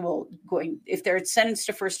if they're sentenced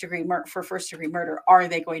to first degree murder, are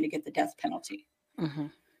they going to get the death penalty?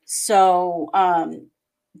 So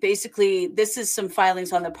basically, this is some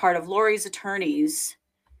filings on the part of Lori's attorneys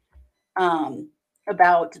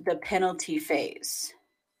about the penalty phase.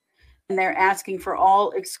 And they're asking for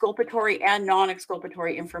all exculpatory and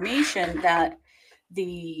non-exculpatory information that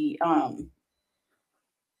the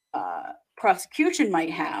prosecution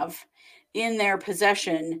might have in their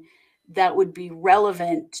possession that would be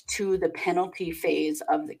relevant to the penalty phase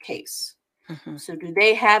of the case. So do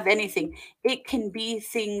they have anything? It can be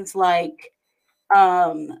things like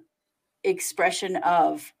expression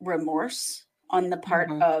of remorse on the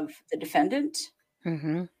part of the defendant,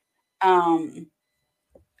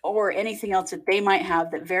 or anything else that they might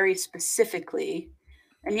have that very specifically,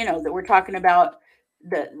 and that we're talking about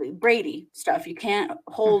the Brady stuff. You can't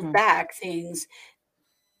hold back things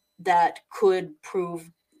that could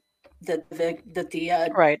prove that the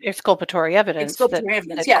right, exculpatory evidence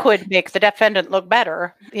that could make the defendant look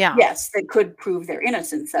better. Yes, that could prove their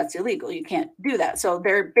innocence. That's illegal. You can't do that. So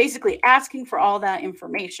they're basically asking for all that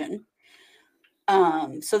information.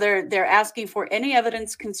 So they're asking for any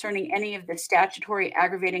evidence concerning any of the statutory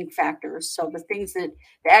aggravating factors. So the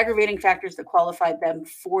aggravating factors that qualified them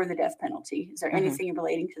for the death penalty. Is there anything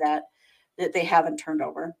relating to that they haven't turned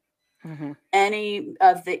over? Any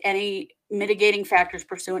mitigating factors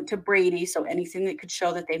pursuant to Brady, so anything that could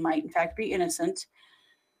show that they might in fact be innocent.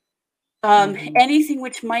 Anything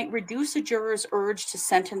which might reduce a juror's urge to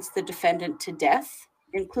sentence the defendant to death,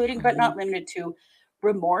 including but not limited to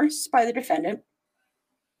remorse by the defendant.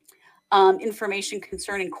 Information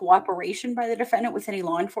concerning cooperation by the defendant with any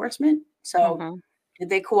law enforcement. So did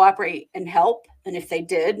they cooperate and help? And if they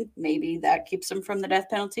did, maybe that keeps them from the death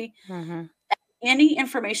penalty. Any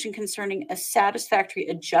information concerning a satisfactory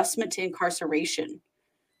adjustment to incarceration.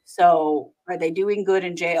 So are they doing good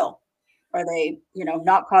in jail? Are they,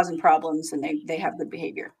 not causing problems and they have good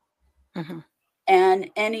behavior? And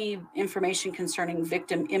any information concerning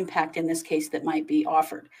victim impact in this case that might be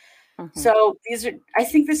offered. So I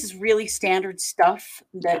think this is really standard stuff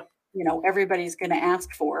that, everybody's going to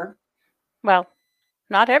ask for. Well,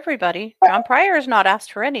 not everybody. John Pryor has not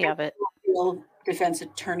asked for any of it. Defense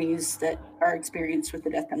attorneys that are experienced with the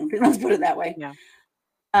death penalty. Let's put it that way. Yeah.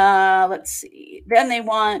 Let's see. Then they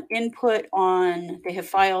want input they have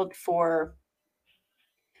filed for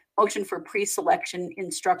motion for pre-selection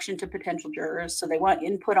instruction to potential jurors. So they want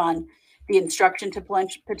input on the instruction to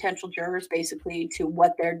potential jurors, basically to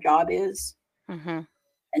what their job is. And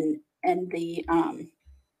the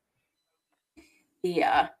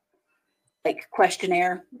the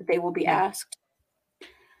questionnaire that they will be Yeah. asked.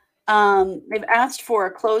 They've asked for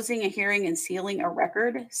closing a hearing and sealing a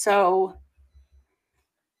record. So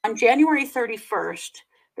on January 31st,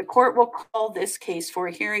 the court will call this case for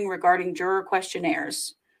a hearing regarding juror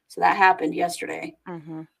questionnaires. So that happened yesterday,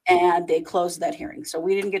 and they closed that hearing. So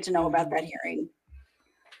we didn't get to know about that hearing,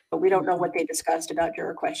 but we don't know what they discussed about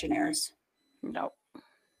juror questionnaires. No.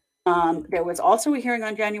 There was also a hearing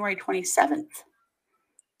on January 27th.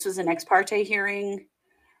 This was an ex parte hearing.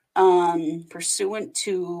 Pursuant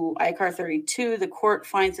to ICAR 32, the court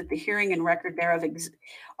finds that the hearing and record thereof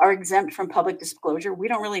are exempt from public disclosure. We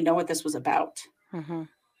don't really know what this was about.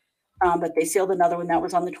 But they sealed another one that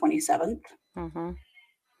was on the 27th,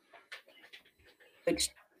 which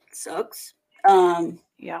sucks.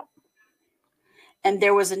 Yeah. And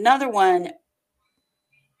there was another one.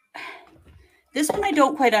 This one I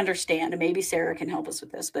don't quite understand, and maybe Sarah can help us with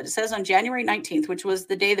this, but it says on January 19th, which was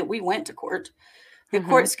the day that we went to court, the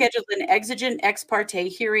court scheduled an exigent ex parte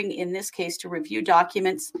hearing in this case to review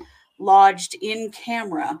documents lodged in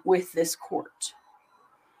camera with this court.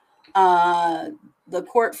 The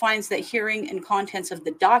court finds that hearing and contents of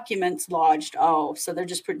the documents lodged, so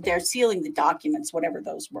they're sealing the documents, whatever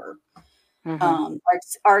those were,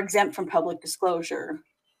 are exempt from public disclosure.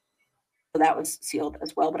 So that was sealed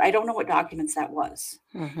as well, but I don't know what documents that was,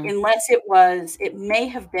 unless it may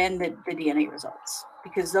have been the DNA results,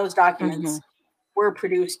 because those documents were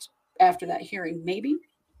produced after that hearing.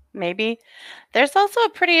 Maybe. There's also a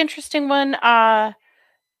pretty interesting one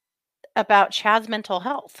about Chad's mental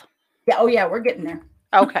health. Yeah. Oh yeah, we're getting there.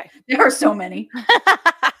 Okay. There are so many.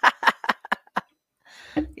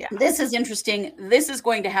 Yeah. This is interesting. This is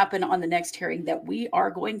going to happen on the next hearing that we are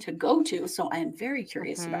going to go to. So I am very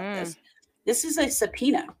curious about this. This is a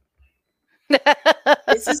subpoena.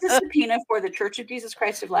 This is a subpoena for the Church of Jesus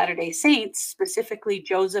Christ of Latter-day Saints, specifically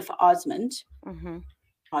Joseph Osmond.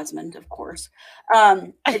 Osmond, of course.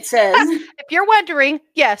 It says, if you're wondering,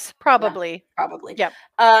 yes, probably. Yeah, probably. Yep.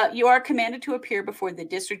 You are commanded to appear before the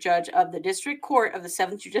district judge of the district court of the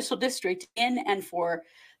 7th Judicial District in and for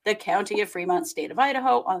the County of Fremont, State of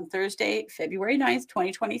Idaho, on Thursday, February 9th,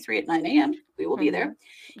 2023 at 9 a.m. We will be there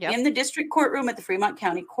in the district courtroom at the Fremont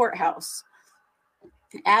County Courthouse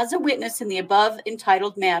as a witness in the above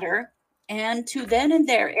entitled matter, and to then and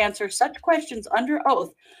there answer such questions under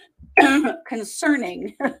oath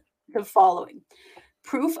concerning the following: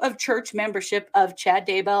 proof of church membership of Chad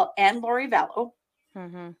Daybell and Lori Vallow.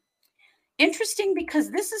 Interesting,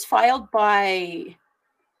 because this is filed by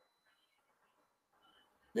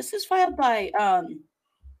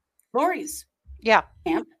Lori's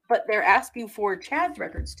camp, but they're asking for Chad's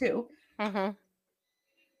records too.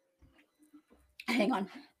 Hang on.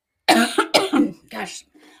 Gosh.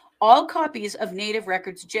 All copies of native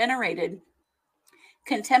records generated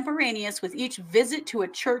contemporaneous with each visit to a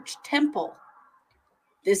church temple.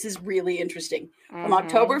 This is really interesting. From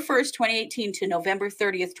October 1st, 2018 to November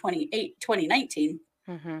 30th, 2019,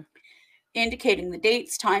 indicating the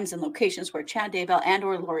dates, times, and locations where Chad Daybell and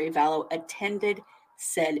or Lori Vallow attended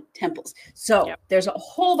said temples. So there's a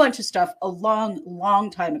whole bunch of stuff a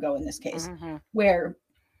long time ago in this case where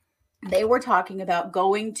they were talking about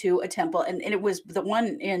going to a temple, and it was the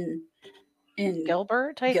one in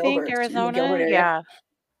Gilbert, I think, Arizona. Gilbert area.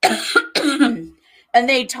 And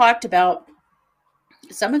they talked about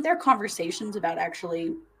some of their conversations about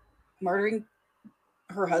actually murdering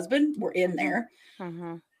her husband were in there.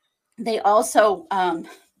 They also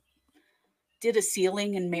did a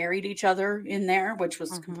sealing and married each other in there, which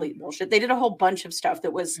was complete bullshit. They did a whole bunch of stuff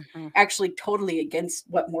that was actually totally against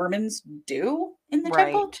what Mormons do in the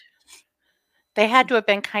temple. They had to have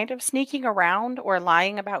been kind of sneaking around or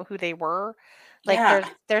lying about who they were. Like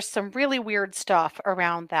there's some really weird stuff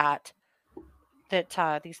around that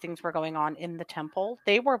these things were going on in the temple.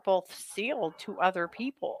 They were both sealed to other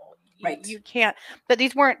people. You can't, but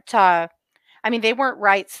these weren't, they weren't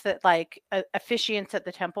rites that like officiants at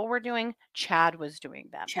the temple were doing. Chad was doing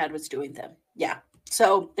them. Yeah.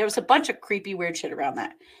 So there was a bunch of creepy, weird shit around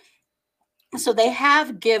that. So they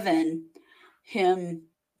have given him,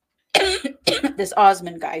 this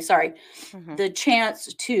Osmond guy, the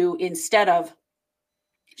chance to, instead of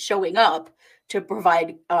showing up, to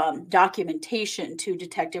provide documentation to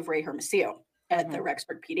Detective Ray Hermosillo at the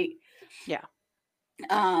Rexburg PD.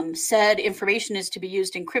 Said information is to be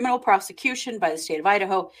used in criminal prosecution by the state of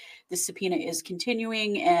Idaho. The subpoena is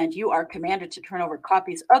continuing, and you are commanded to turn over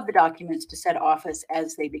copies of the documents to said office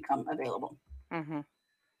as they become available.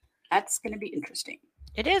 That's going to be interesting.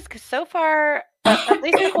 It is, because so far, at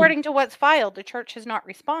least according to what's filed, the church has not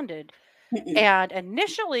responded. And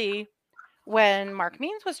initially, when Mark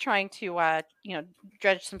Means was trying to,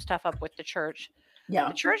 dredge some stuff up with the church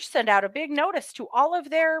sent out a big notice to all of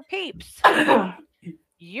their peeps.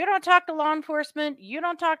 You don't talk to law enforcement. You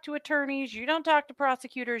don't talk to attorneys. You don't talk to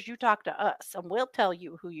prosecutors. You talk to us, and we'll tell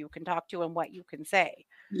you who you can talk to and what you can say.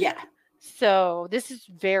 Yeah, So this is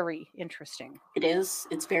very interesting. it is.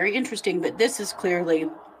 It's very interesting, but this is clearly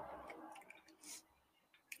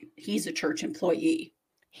he's a church employee.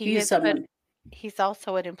 He He's is, but someone. he's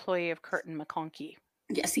also an employee of Curtin McConkie.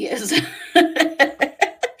 Yes, he is.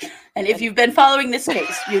 And if you've been following this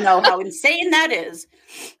case, you know how insane that is.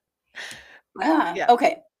 Yeah.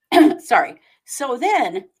 Okay. Sorry. So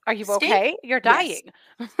then, Are you okay? You're dying.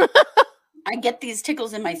 I get these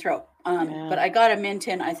tickles in my throat, but I got a mint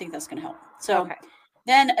in. I think that's going to help. So Okay.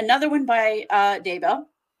 then another one by Daybell.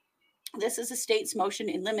 This is a state's motion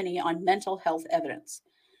in limine on mental health evidence.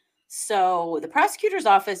 So the prosecutor's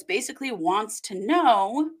office basically wants to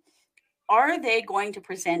know, are they going to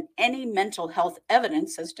present any mental health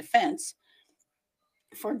evidence as defense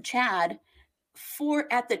for Chad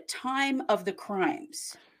at the time of the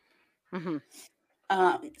crimes? Mm-hmm.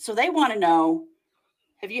 So they want to know,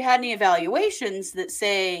 have you had any evaluations that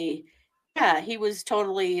say, yeah, he was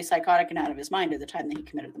totally psychotic and out of his mind at the time that he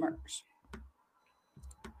committed the murders?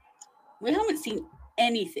 We haven't seen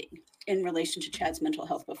anything in relation to Chad's mental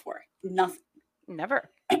health before. Nothing.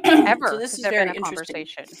 Never. Ever. So this is There's very been a interesting.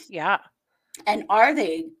 conversation. Yeah. And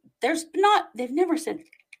they've never said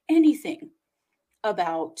anything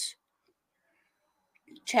about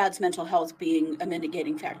Chad's mental health being a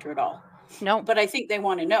mitigating factor at all. No. But I think they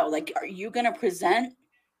want to know, like, are you going to present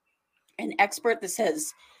an expert that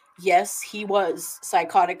says, yes, he was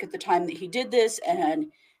psychotic at the time that he did this,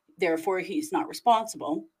 and therefore he's not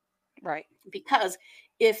responsible? Right. Because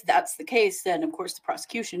if that's the case, then of course the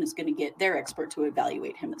prosecution is going to get their expert to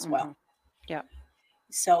evaluate him as well. Yeah.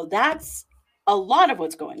 So that's a lot of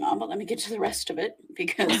what's going on, but let me get to the rest of it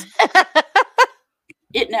because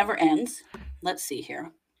it never ends. Let's see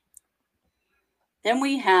here. Then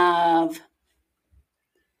we have,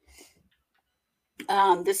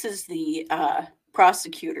 this is the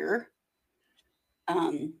prosecutor.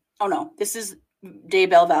 This is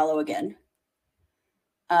Daybell Vallow again.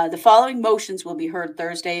 The following motions will be heard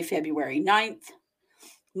Thursday, February 9th.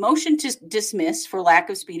 Motion to dismiss for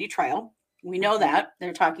lack of speedy trial. We know that.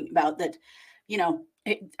 They're talking about that,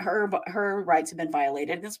 her rights have been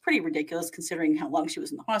violated. And it's pretty ridiculous considering how long she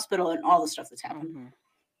was in the hospital and all the stuff that's happened. Mm-hmm.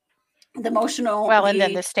 And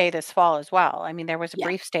then the stay this fall as well. I mean, there was a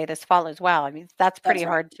brief stay this fall as well. I mean, that's pretty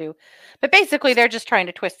hard to. But basically, they're just trying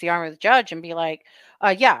to twist the arm of the judge and be like,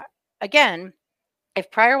 again,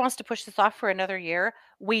 if Pryor wants to push this off for another year,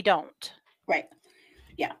 we don't. Right.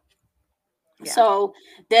 Yeah. So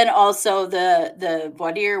then also the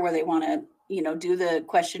voir dire where they want to, do the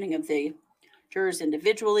questioning of the jurors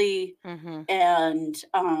individually and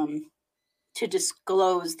to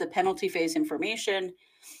disclose the penalty phase information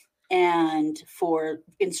and for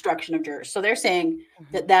instruction of jurors. So they're saying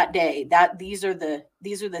that day that these are the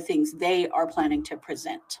things they are planning to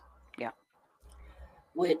present. Yeah.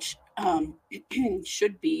 Which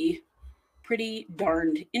should be pretty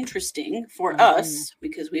darned interesting for us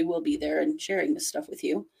because we will be there and sharing this stuff with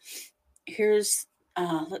you. Here's,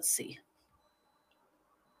 let's see.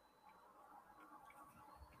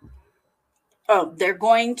 Oh, they're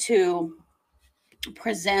going to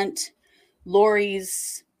present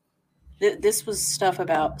Lori's, this was stuff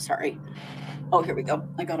about, sorry. Oh, here we go.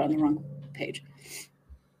 I got on the wrong page.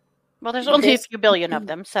 Well, there's only a few billion of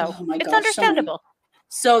them, so it's understandable.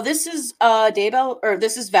 So this is Daybell, or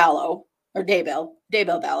this is Vallow, or Daybell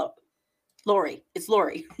Vallow. Lori. It's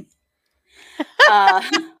Lori.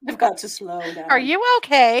 I've got to slow down. Are you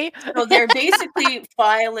okay? So they're basically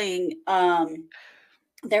filing,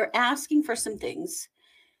 they're asking for some things.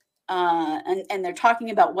 And they're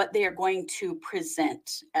talking about what they are going to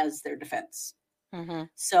present as their defense.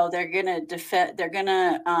 So they're going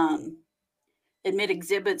to admit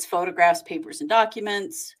exhibits, photographs, papers, and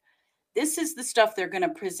documents. This is the stuff they're going to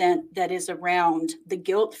present that is around the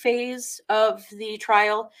guilt phase of the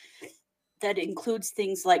trial. That includes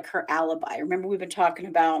things like her alibi. Remember, we've been talking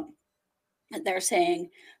about that they're saying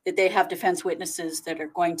that they have defense witnesses that are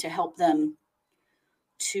going to help them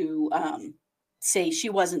to say she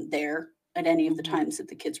wasn't there at any of the times that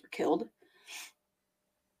the kids were killed.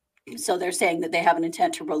 So they're saying that they have an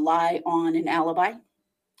intent to rely on an alibi.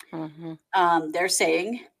 They're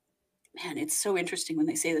saying, man, it's so interesting when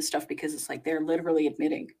they say this stuff because it's like they're literally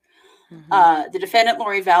admitting. The defendant,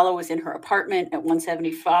 Lori Vallow, was in her apartment at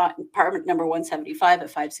apartment number 175 at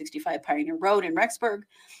 565 Pioneer Road in Rexburg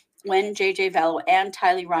when J.J. Vallow and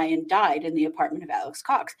Tylee Ryan died in the apartment of Alex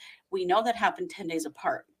Cox. We know that happened 10 days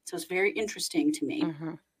apart. So it's very interesting to me.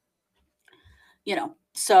 Mhm. You know,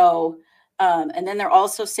 so, and then they're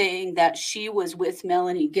also saying that she was with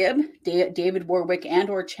Melanie Gibb, David Warwick, and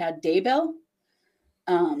or Chad Daybell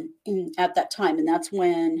at that time. And that's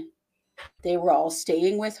when they were all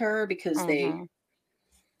staying with her because they Mhm.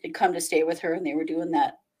 had come to stay with her and they were doing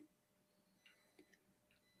that,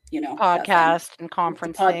 that thing, Podcast and the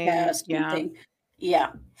conferencing. podcast and Yeah. thing.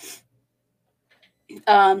 Yeah.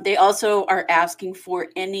 They also are asking for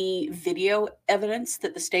any video evidence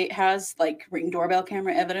that the state has, like Ring doorbell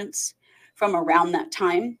camera evidence from around that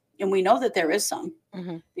time. And we know that there is some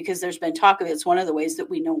Mhm. because there's been talk of it. It's one of the ways that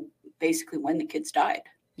we know basically when the kids died.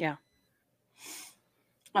 Yeah.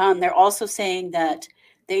 They're also saying that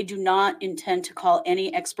they do not intend to call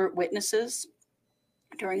any expert witnesses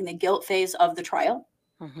during the guilt phase of the trial.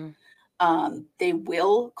 Mhm. They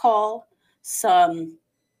will call some,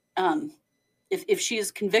 if she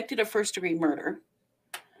is convicted of first-degree murder,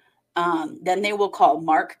 then they will call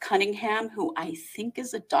Mark Cunningham, who I think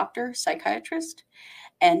is a doctor, psychiatrist,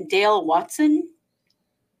 and Dale Watson.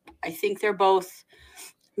 I think they're both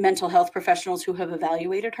mental health professionals who have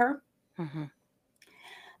evaluated her. Mhm.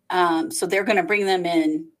 So they're going to bring them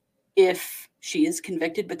in if she is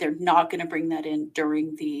convicted, but they're not going to bring that in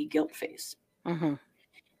during the guilt phase. Mhm.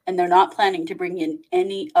 And they're not planning to bring in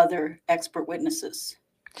any other expert witnesses.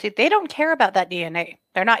 See, they don't care about that DNA.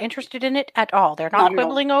 They're not interested in it at all. They're not Not at all.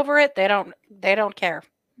 quibbling over it. They don't care.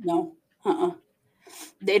 No.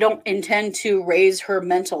 They don't intend to raise her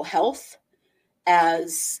mental health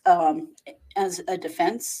as a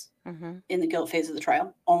defense Mhm. in the guilt phase of the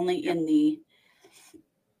trial. Only in the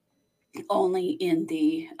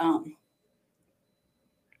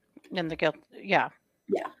In the guilt, yeah.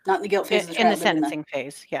 not in the guilt phase of the In trial, the but sentencing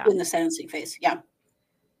phase, yeah. in the sentencing phase. Yeah.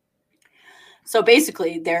 So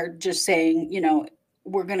basically, they're just saying,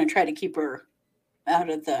 we're going to try to keep her out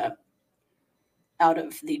of the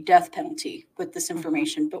death penalty with this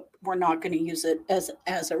information, but we're not going to use it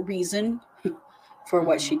as a reason for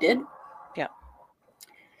what she did. Yeah.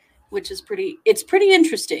 Which is pretty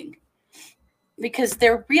interesting because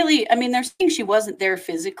they're saying she wasn't there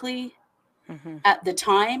physically Mhm. at the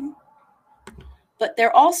time, but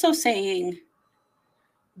they're also saying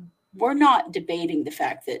we're not debating the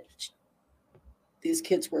fact that these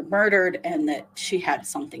kids were murdered and that she had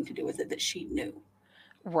something to do with it, that she knew.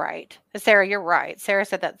 Right. Sarah, you're right. Sarah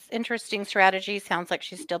said that's interesting strategy. Sounds like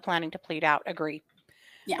she's still planning to plead out. Agree.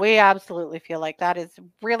 Yeah. We absolutely feel like that is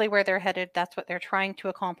really where they're headed. That's what they're trying to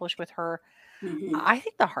accomplish with her. Mhm. I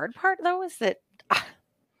think the hard part, though, is that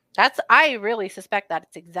I really suspect that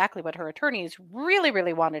it's exactly what her attorneys really,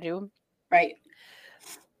 really want to do. Right.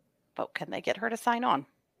 But can they get her to sign on?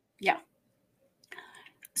 Yeah.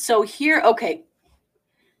 So here are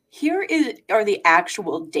the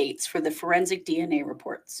actual dates for the forensic DNA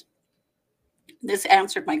reports. This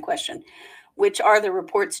answered my question, which are the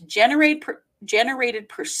reports generated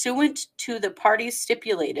pursuant to the parties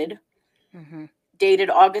stipulated, Mhm. dated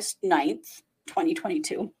August 9th,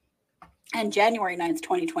 2022, and January 9th,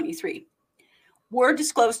 2023, were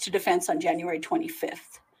disclosed to defense on January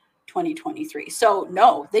 25th, 2023. So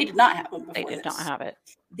no, they did not have them before They did this. not have it.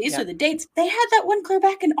 These Yep. are the dates. They had that one clear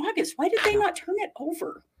back in August. Why did they not turn it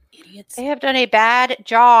over? Idiots. They have done a bad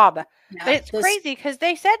job. Yeah, But it's crazy because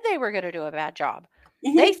they said they were going to do a bad job.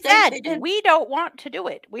 Mhm, They said, they did. we don't want to do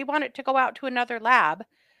it. We want it to go out to another lab.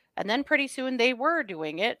 And then pretty soon they were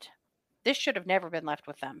doing it. This should have never been left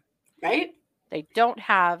with them. Right? They don't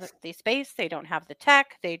have the space. They don't have the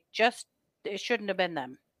tech. It shouldn't have been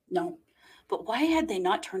them. No. But why had they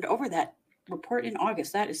not turned over that report in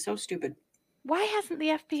August? That is so stupid. Why hasn't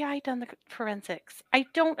the FBI done the forensics? I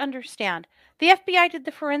don't understand. The FBI did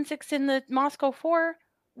the forensics in the Moscow 4.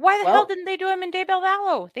 Why the hell Well, didn't they do them in Daybell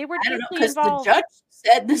Vallow? They were I don't know, deeply because the involved. judge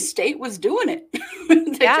said the state was doing it.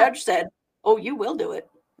 The Yeah. judge said, "Oh, you will do it."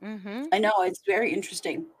 Mm-hmm. I know, it's very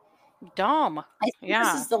interesting. Dumb. I think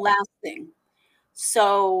Yeah. this is the last thing.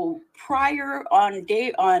 So prior on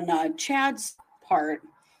Chad's part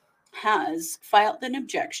has filed an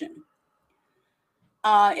objection.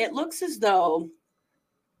 It looks as though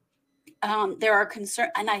there are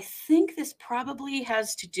concerns, and I think this probably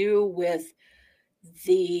has to do with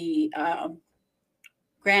the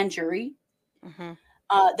grand jury. Mm-hmm.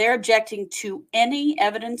 They're objecting to any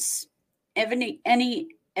evidentiary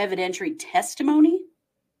testimony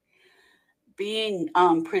being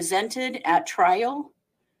presented at trial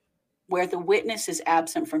where the witness is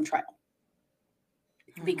absent from trial.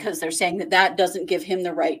 Mm-hmm. Because they're saying that doesn't give him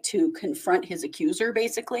the right to confront his accuser,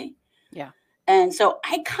 basically. Yeah. And so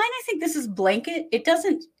I kind of think this is blanket. It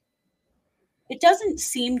it doesn't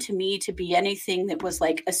seem to me to be anything that was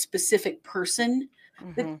like a specific person.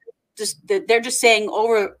 Mhm. They're just saying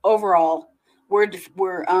overall,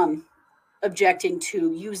 we're objecting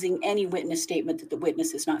to using any witness statement that the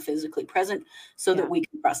witness is not physically present, so Yeah. that we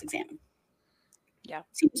can cross-examine. Yeah.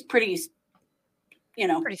 Seems pretty,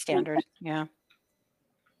 Pretty standard. Yeah.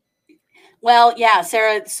 Well, yeah,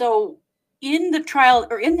 Sarah. So in the trial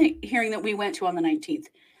or in the hearing that we went to on the 19th,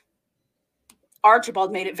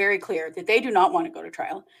 Archibald made it very clear that they do not want to go to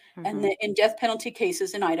trial, and Mhm. that in death penalty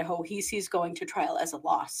cases in Idaho, he sees going to trial as a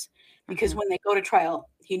loss, because Mhm. when they go to trial,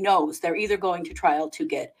 he knows they're either going to trial to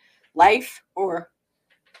get life or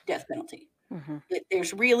death penalty. Mhm.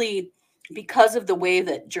 There's really, because of the way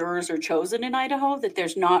that jurors are chosen in Idaho, that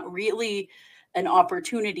there's not really an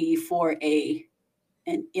opportunity for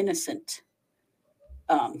an innocent,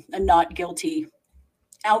 a not guilty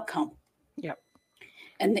outcome. Yep.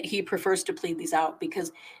 And that he prefers to plead these out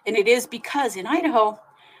because in Idaho,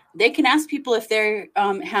 they can ask people if they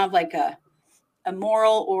have like a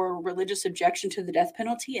moral or religious objection to the death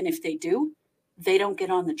penalty. And if they do, they don't get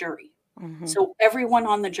on the jury. Mhm. So everyone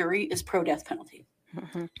on the jury is pro-death penalty.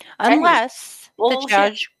 Mhm. Technically. Unless the Bullshit.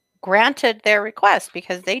 judge granted their request,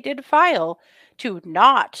 because they did file to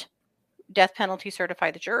not death penalty certify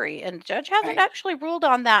the jury, and the judge hasn't Right. actually ruled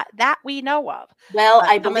on that we know of. Well,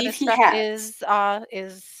 I Some of believe this he stuff has.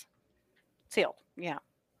 is sealed. Yeah.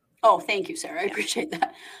 Oh, thank you, Sarah. I appreciate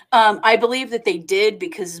that. I believe that they did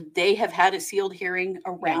because they have had a sealed hearing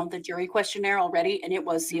around the jury questionnaire already, and it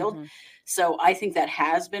was sealed. Mhm. So I think that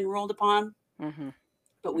has been ruled upon, Mhm.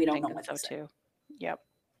 but we I don't think know what so to say. too. Yep.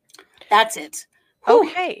 That's it. Whew,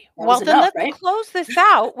 Okay. that Well, was then enough, let's right? close this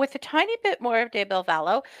out with a tiny bit more of Daybell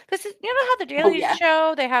Vallow. This is, you know how the Daily yeah.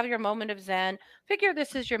 Show, they have your moment of Zen. Figure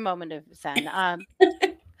this is your moment of Zen.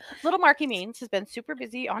 Little Marky Means has been super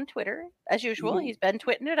busy on Twitter as usual. Mhm. He's been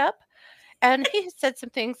twitting it up, and he has said some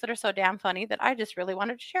things that are so damn funny that I just really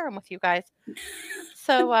wanted to share them with you guys.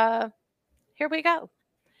 So here we go.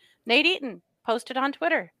 Nate Eaton posted on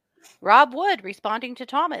Twitter. Rob Wood responding to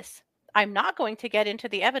Thomas. I'm not going to get into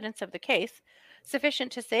the evidence of the case.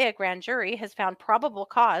 Sufficient to say a grand jury has found probable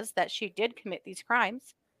cause that she did commit these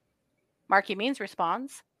crimes. Marky Means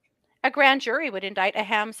responds. A grand jury would indict a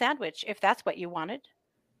ham sandwich if that's what you wanted.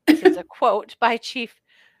 This is a quote by Chief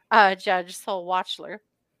Judge Sol Watchler.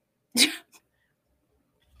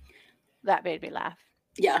 That made me laugh.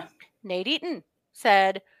 Yeah. Nate Eaton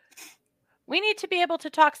said, we need to be able to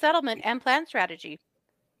talk settlement and plan strategy.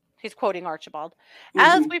 He's quoting Archibald.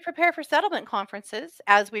 As Mhm. we prepare for settlement conferences,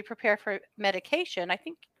 as we prepare for medication, I'm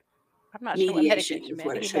not sure what Mediation medication is meant.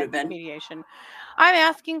 what it He should have meant been. mediation. I'm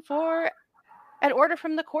asking for an order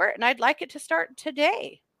from the court, and I'd like it to start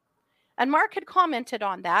today. And Mark had commented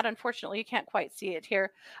on that. Unfortunately, you can't quite see it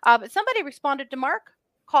here. But somebody responded to Mark,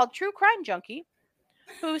 called True Crime Junkie,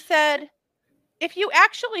 who said, if you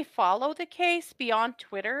actually follow the case beyond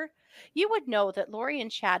Twitter, you would know that Lori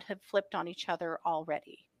and Chad have flipped on each other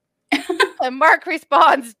already. And Mark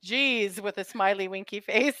responds, geez, with a smiley winky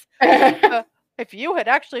face. If you had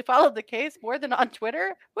actually followed the case more than on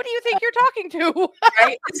Twitter, who do you think you're talking to?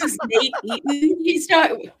 Right? This is Nate Eaton. He's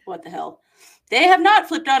not. What the hell? They have not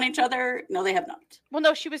flipped on each other. No, they have not. Well,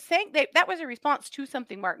 no, she was saying that was a response to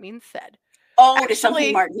something Mark Means said. Oh, to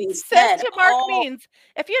something Mark Means said. To Mark Means,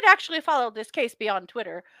 if you'd actually followed this case beyond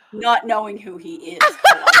Twitter, not knowing who he is.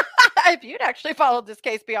 If you'd actually followed this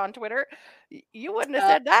case beyond Twitter, you wouldn't have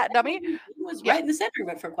said that, dummy. He was right in the center of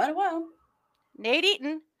it for quite a while. Nate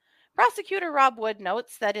Eaton. Prosecutor Rob Wood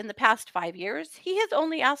notes that in the past 5 years, he has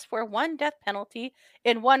only asked for one death penalty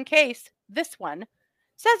in one case, this one.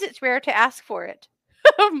 Says it's rare to ask for it.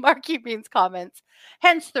 Marky Beans comments.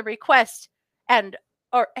 Hence the request and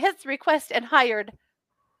hired,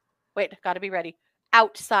 wait, gotta be ready,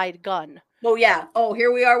 outside gun. Oh, yeah. Oh,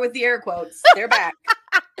 here we are with the air quotes. They're back.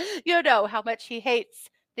 You know how much he hates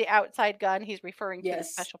the outside gun. He's referring to the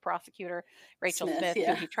special prosecutor, Rachel Smith,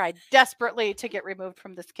 who he tried desperately to get removed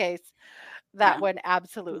from this case. That one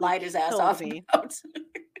absolutely lied his ass off about.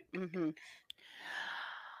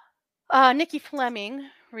 Nikki Fleming,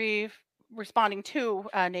 responding to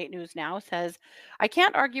Nate News Now, says, I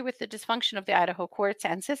can't argue with the dysfunction of the Idaho courts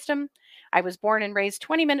and system. I was born and raised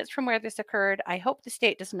 20 minutes from where this occurred. I hope the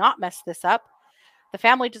state does not mess this up. The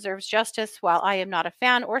family deserves justice. While I am not a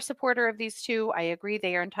fan or supporter of these two, I agree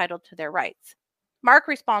they are entitled to their rights. Mark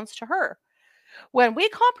responds to her. When we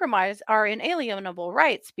compromise our inalienable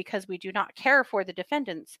rights because we do not care for the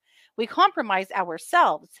defendants, we compromise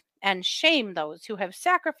ourselves and shame those who have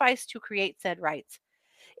sacrificed to create said rights.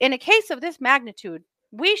 In a case of this magnitude,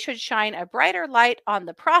 we should shine a brighter light on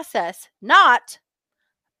the process, not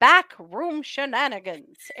backroom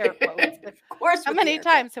shenanigans. Air quotes. Of course. How with the many air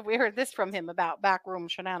times have we heard this from him about backroom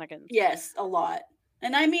shenanigans? Yes, a lot.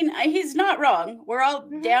 And I mean, he's not wrong. We're all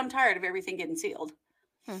damn tired of everything getting sealed.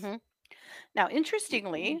 Mm-hmm. Now,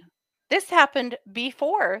 interestingly, this happened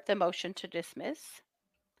before the motion to dismiss.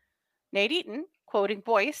 Nate Eaton, quoting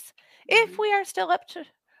Boyce, if we are still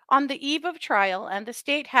on the eve of trial and the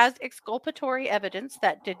state has exculpatory evidence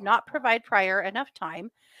that did not provide prior enough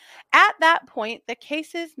time, at that point, the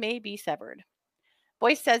cases may be severed.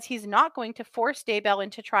 Boyce says he's not going to force Daybell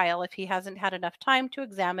into trial if he hasn't had enough time to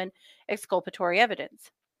examine exculpatory evidence.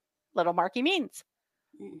 Little Marky means.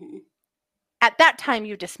 Mm-hmm. At that time,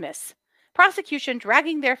 you dismiss. Prosecution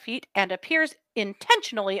dragging their feet and appears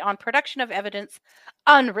intentionally on production of evidence,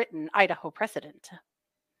 unwritten Idaho precedent.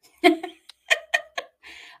 I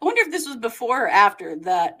wonder if this was before or after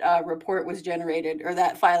that report was generated, or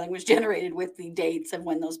that filing was generated with the dates of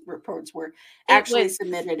when those reports were actually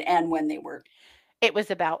submitted and when they were. It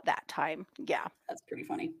was about that time. Yeah. That's pretty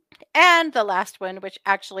funny. And the last one, which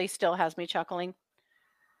actually still has me chuckling.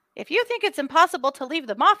 If you think it's impossible to leave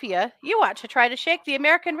the mafia, you ought to try to shake the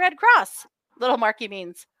American Red Cross, Little Marky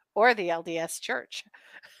means, or the LDS Church.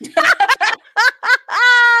 Truth,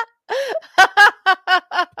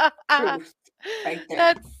 right there.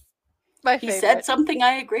 That's my favorite. He said something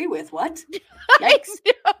I agree with. What? Yikes.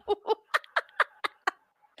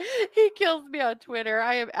 He kills me on Twitter.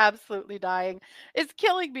 I am absolutely dying. It's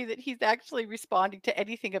killing me that he's actually responding to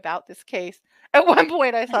anything about this case. At one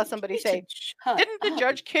point, I saw somebody say, didn't the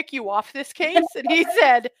judge kick you off this case? And he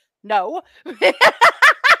said, no.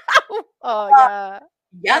 Oh, yeah.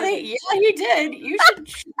 Yeah, he did. You should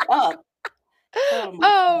shut up.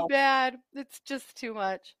 Oh man, it's just too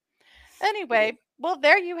much. Anyway, well,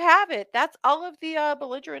 there you have it. That's all of the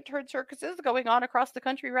belligerent turd circuses going on across the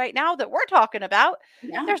country right now that we're talking about.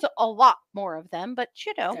 Yeah. There's a lot more of them, but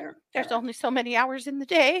there's only so many hours in the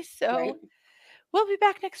day. So we'll be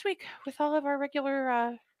back next week with all of our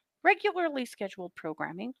regularly scheduled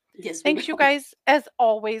programming. Yes. Thanks you guys as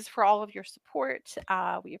always for all of your support.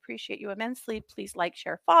 We appreciate you immensely. Please like,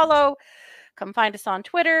 share, follow. Come find us on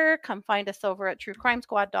Twitter. Come find us over at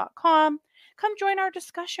truecrimesquad.com. Come join our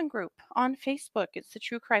discussion group on Facebook. It's the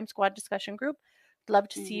True Crime Squad discussion group. Love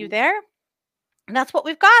to see you there. And that's what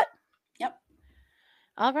we've got. Yep.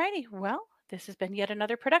 All righty. Well, this has been yet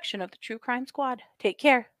another production of the True Crime Squad. Take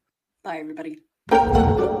care. Bye, everybody.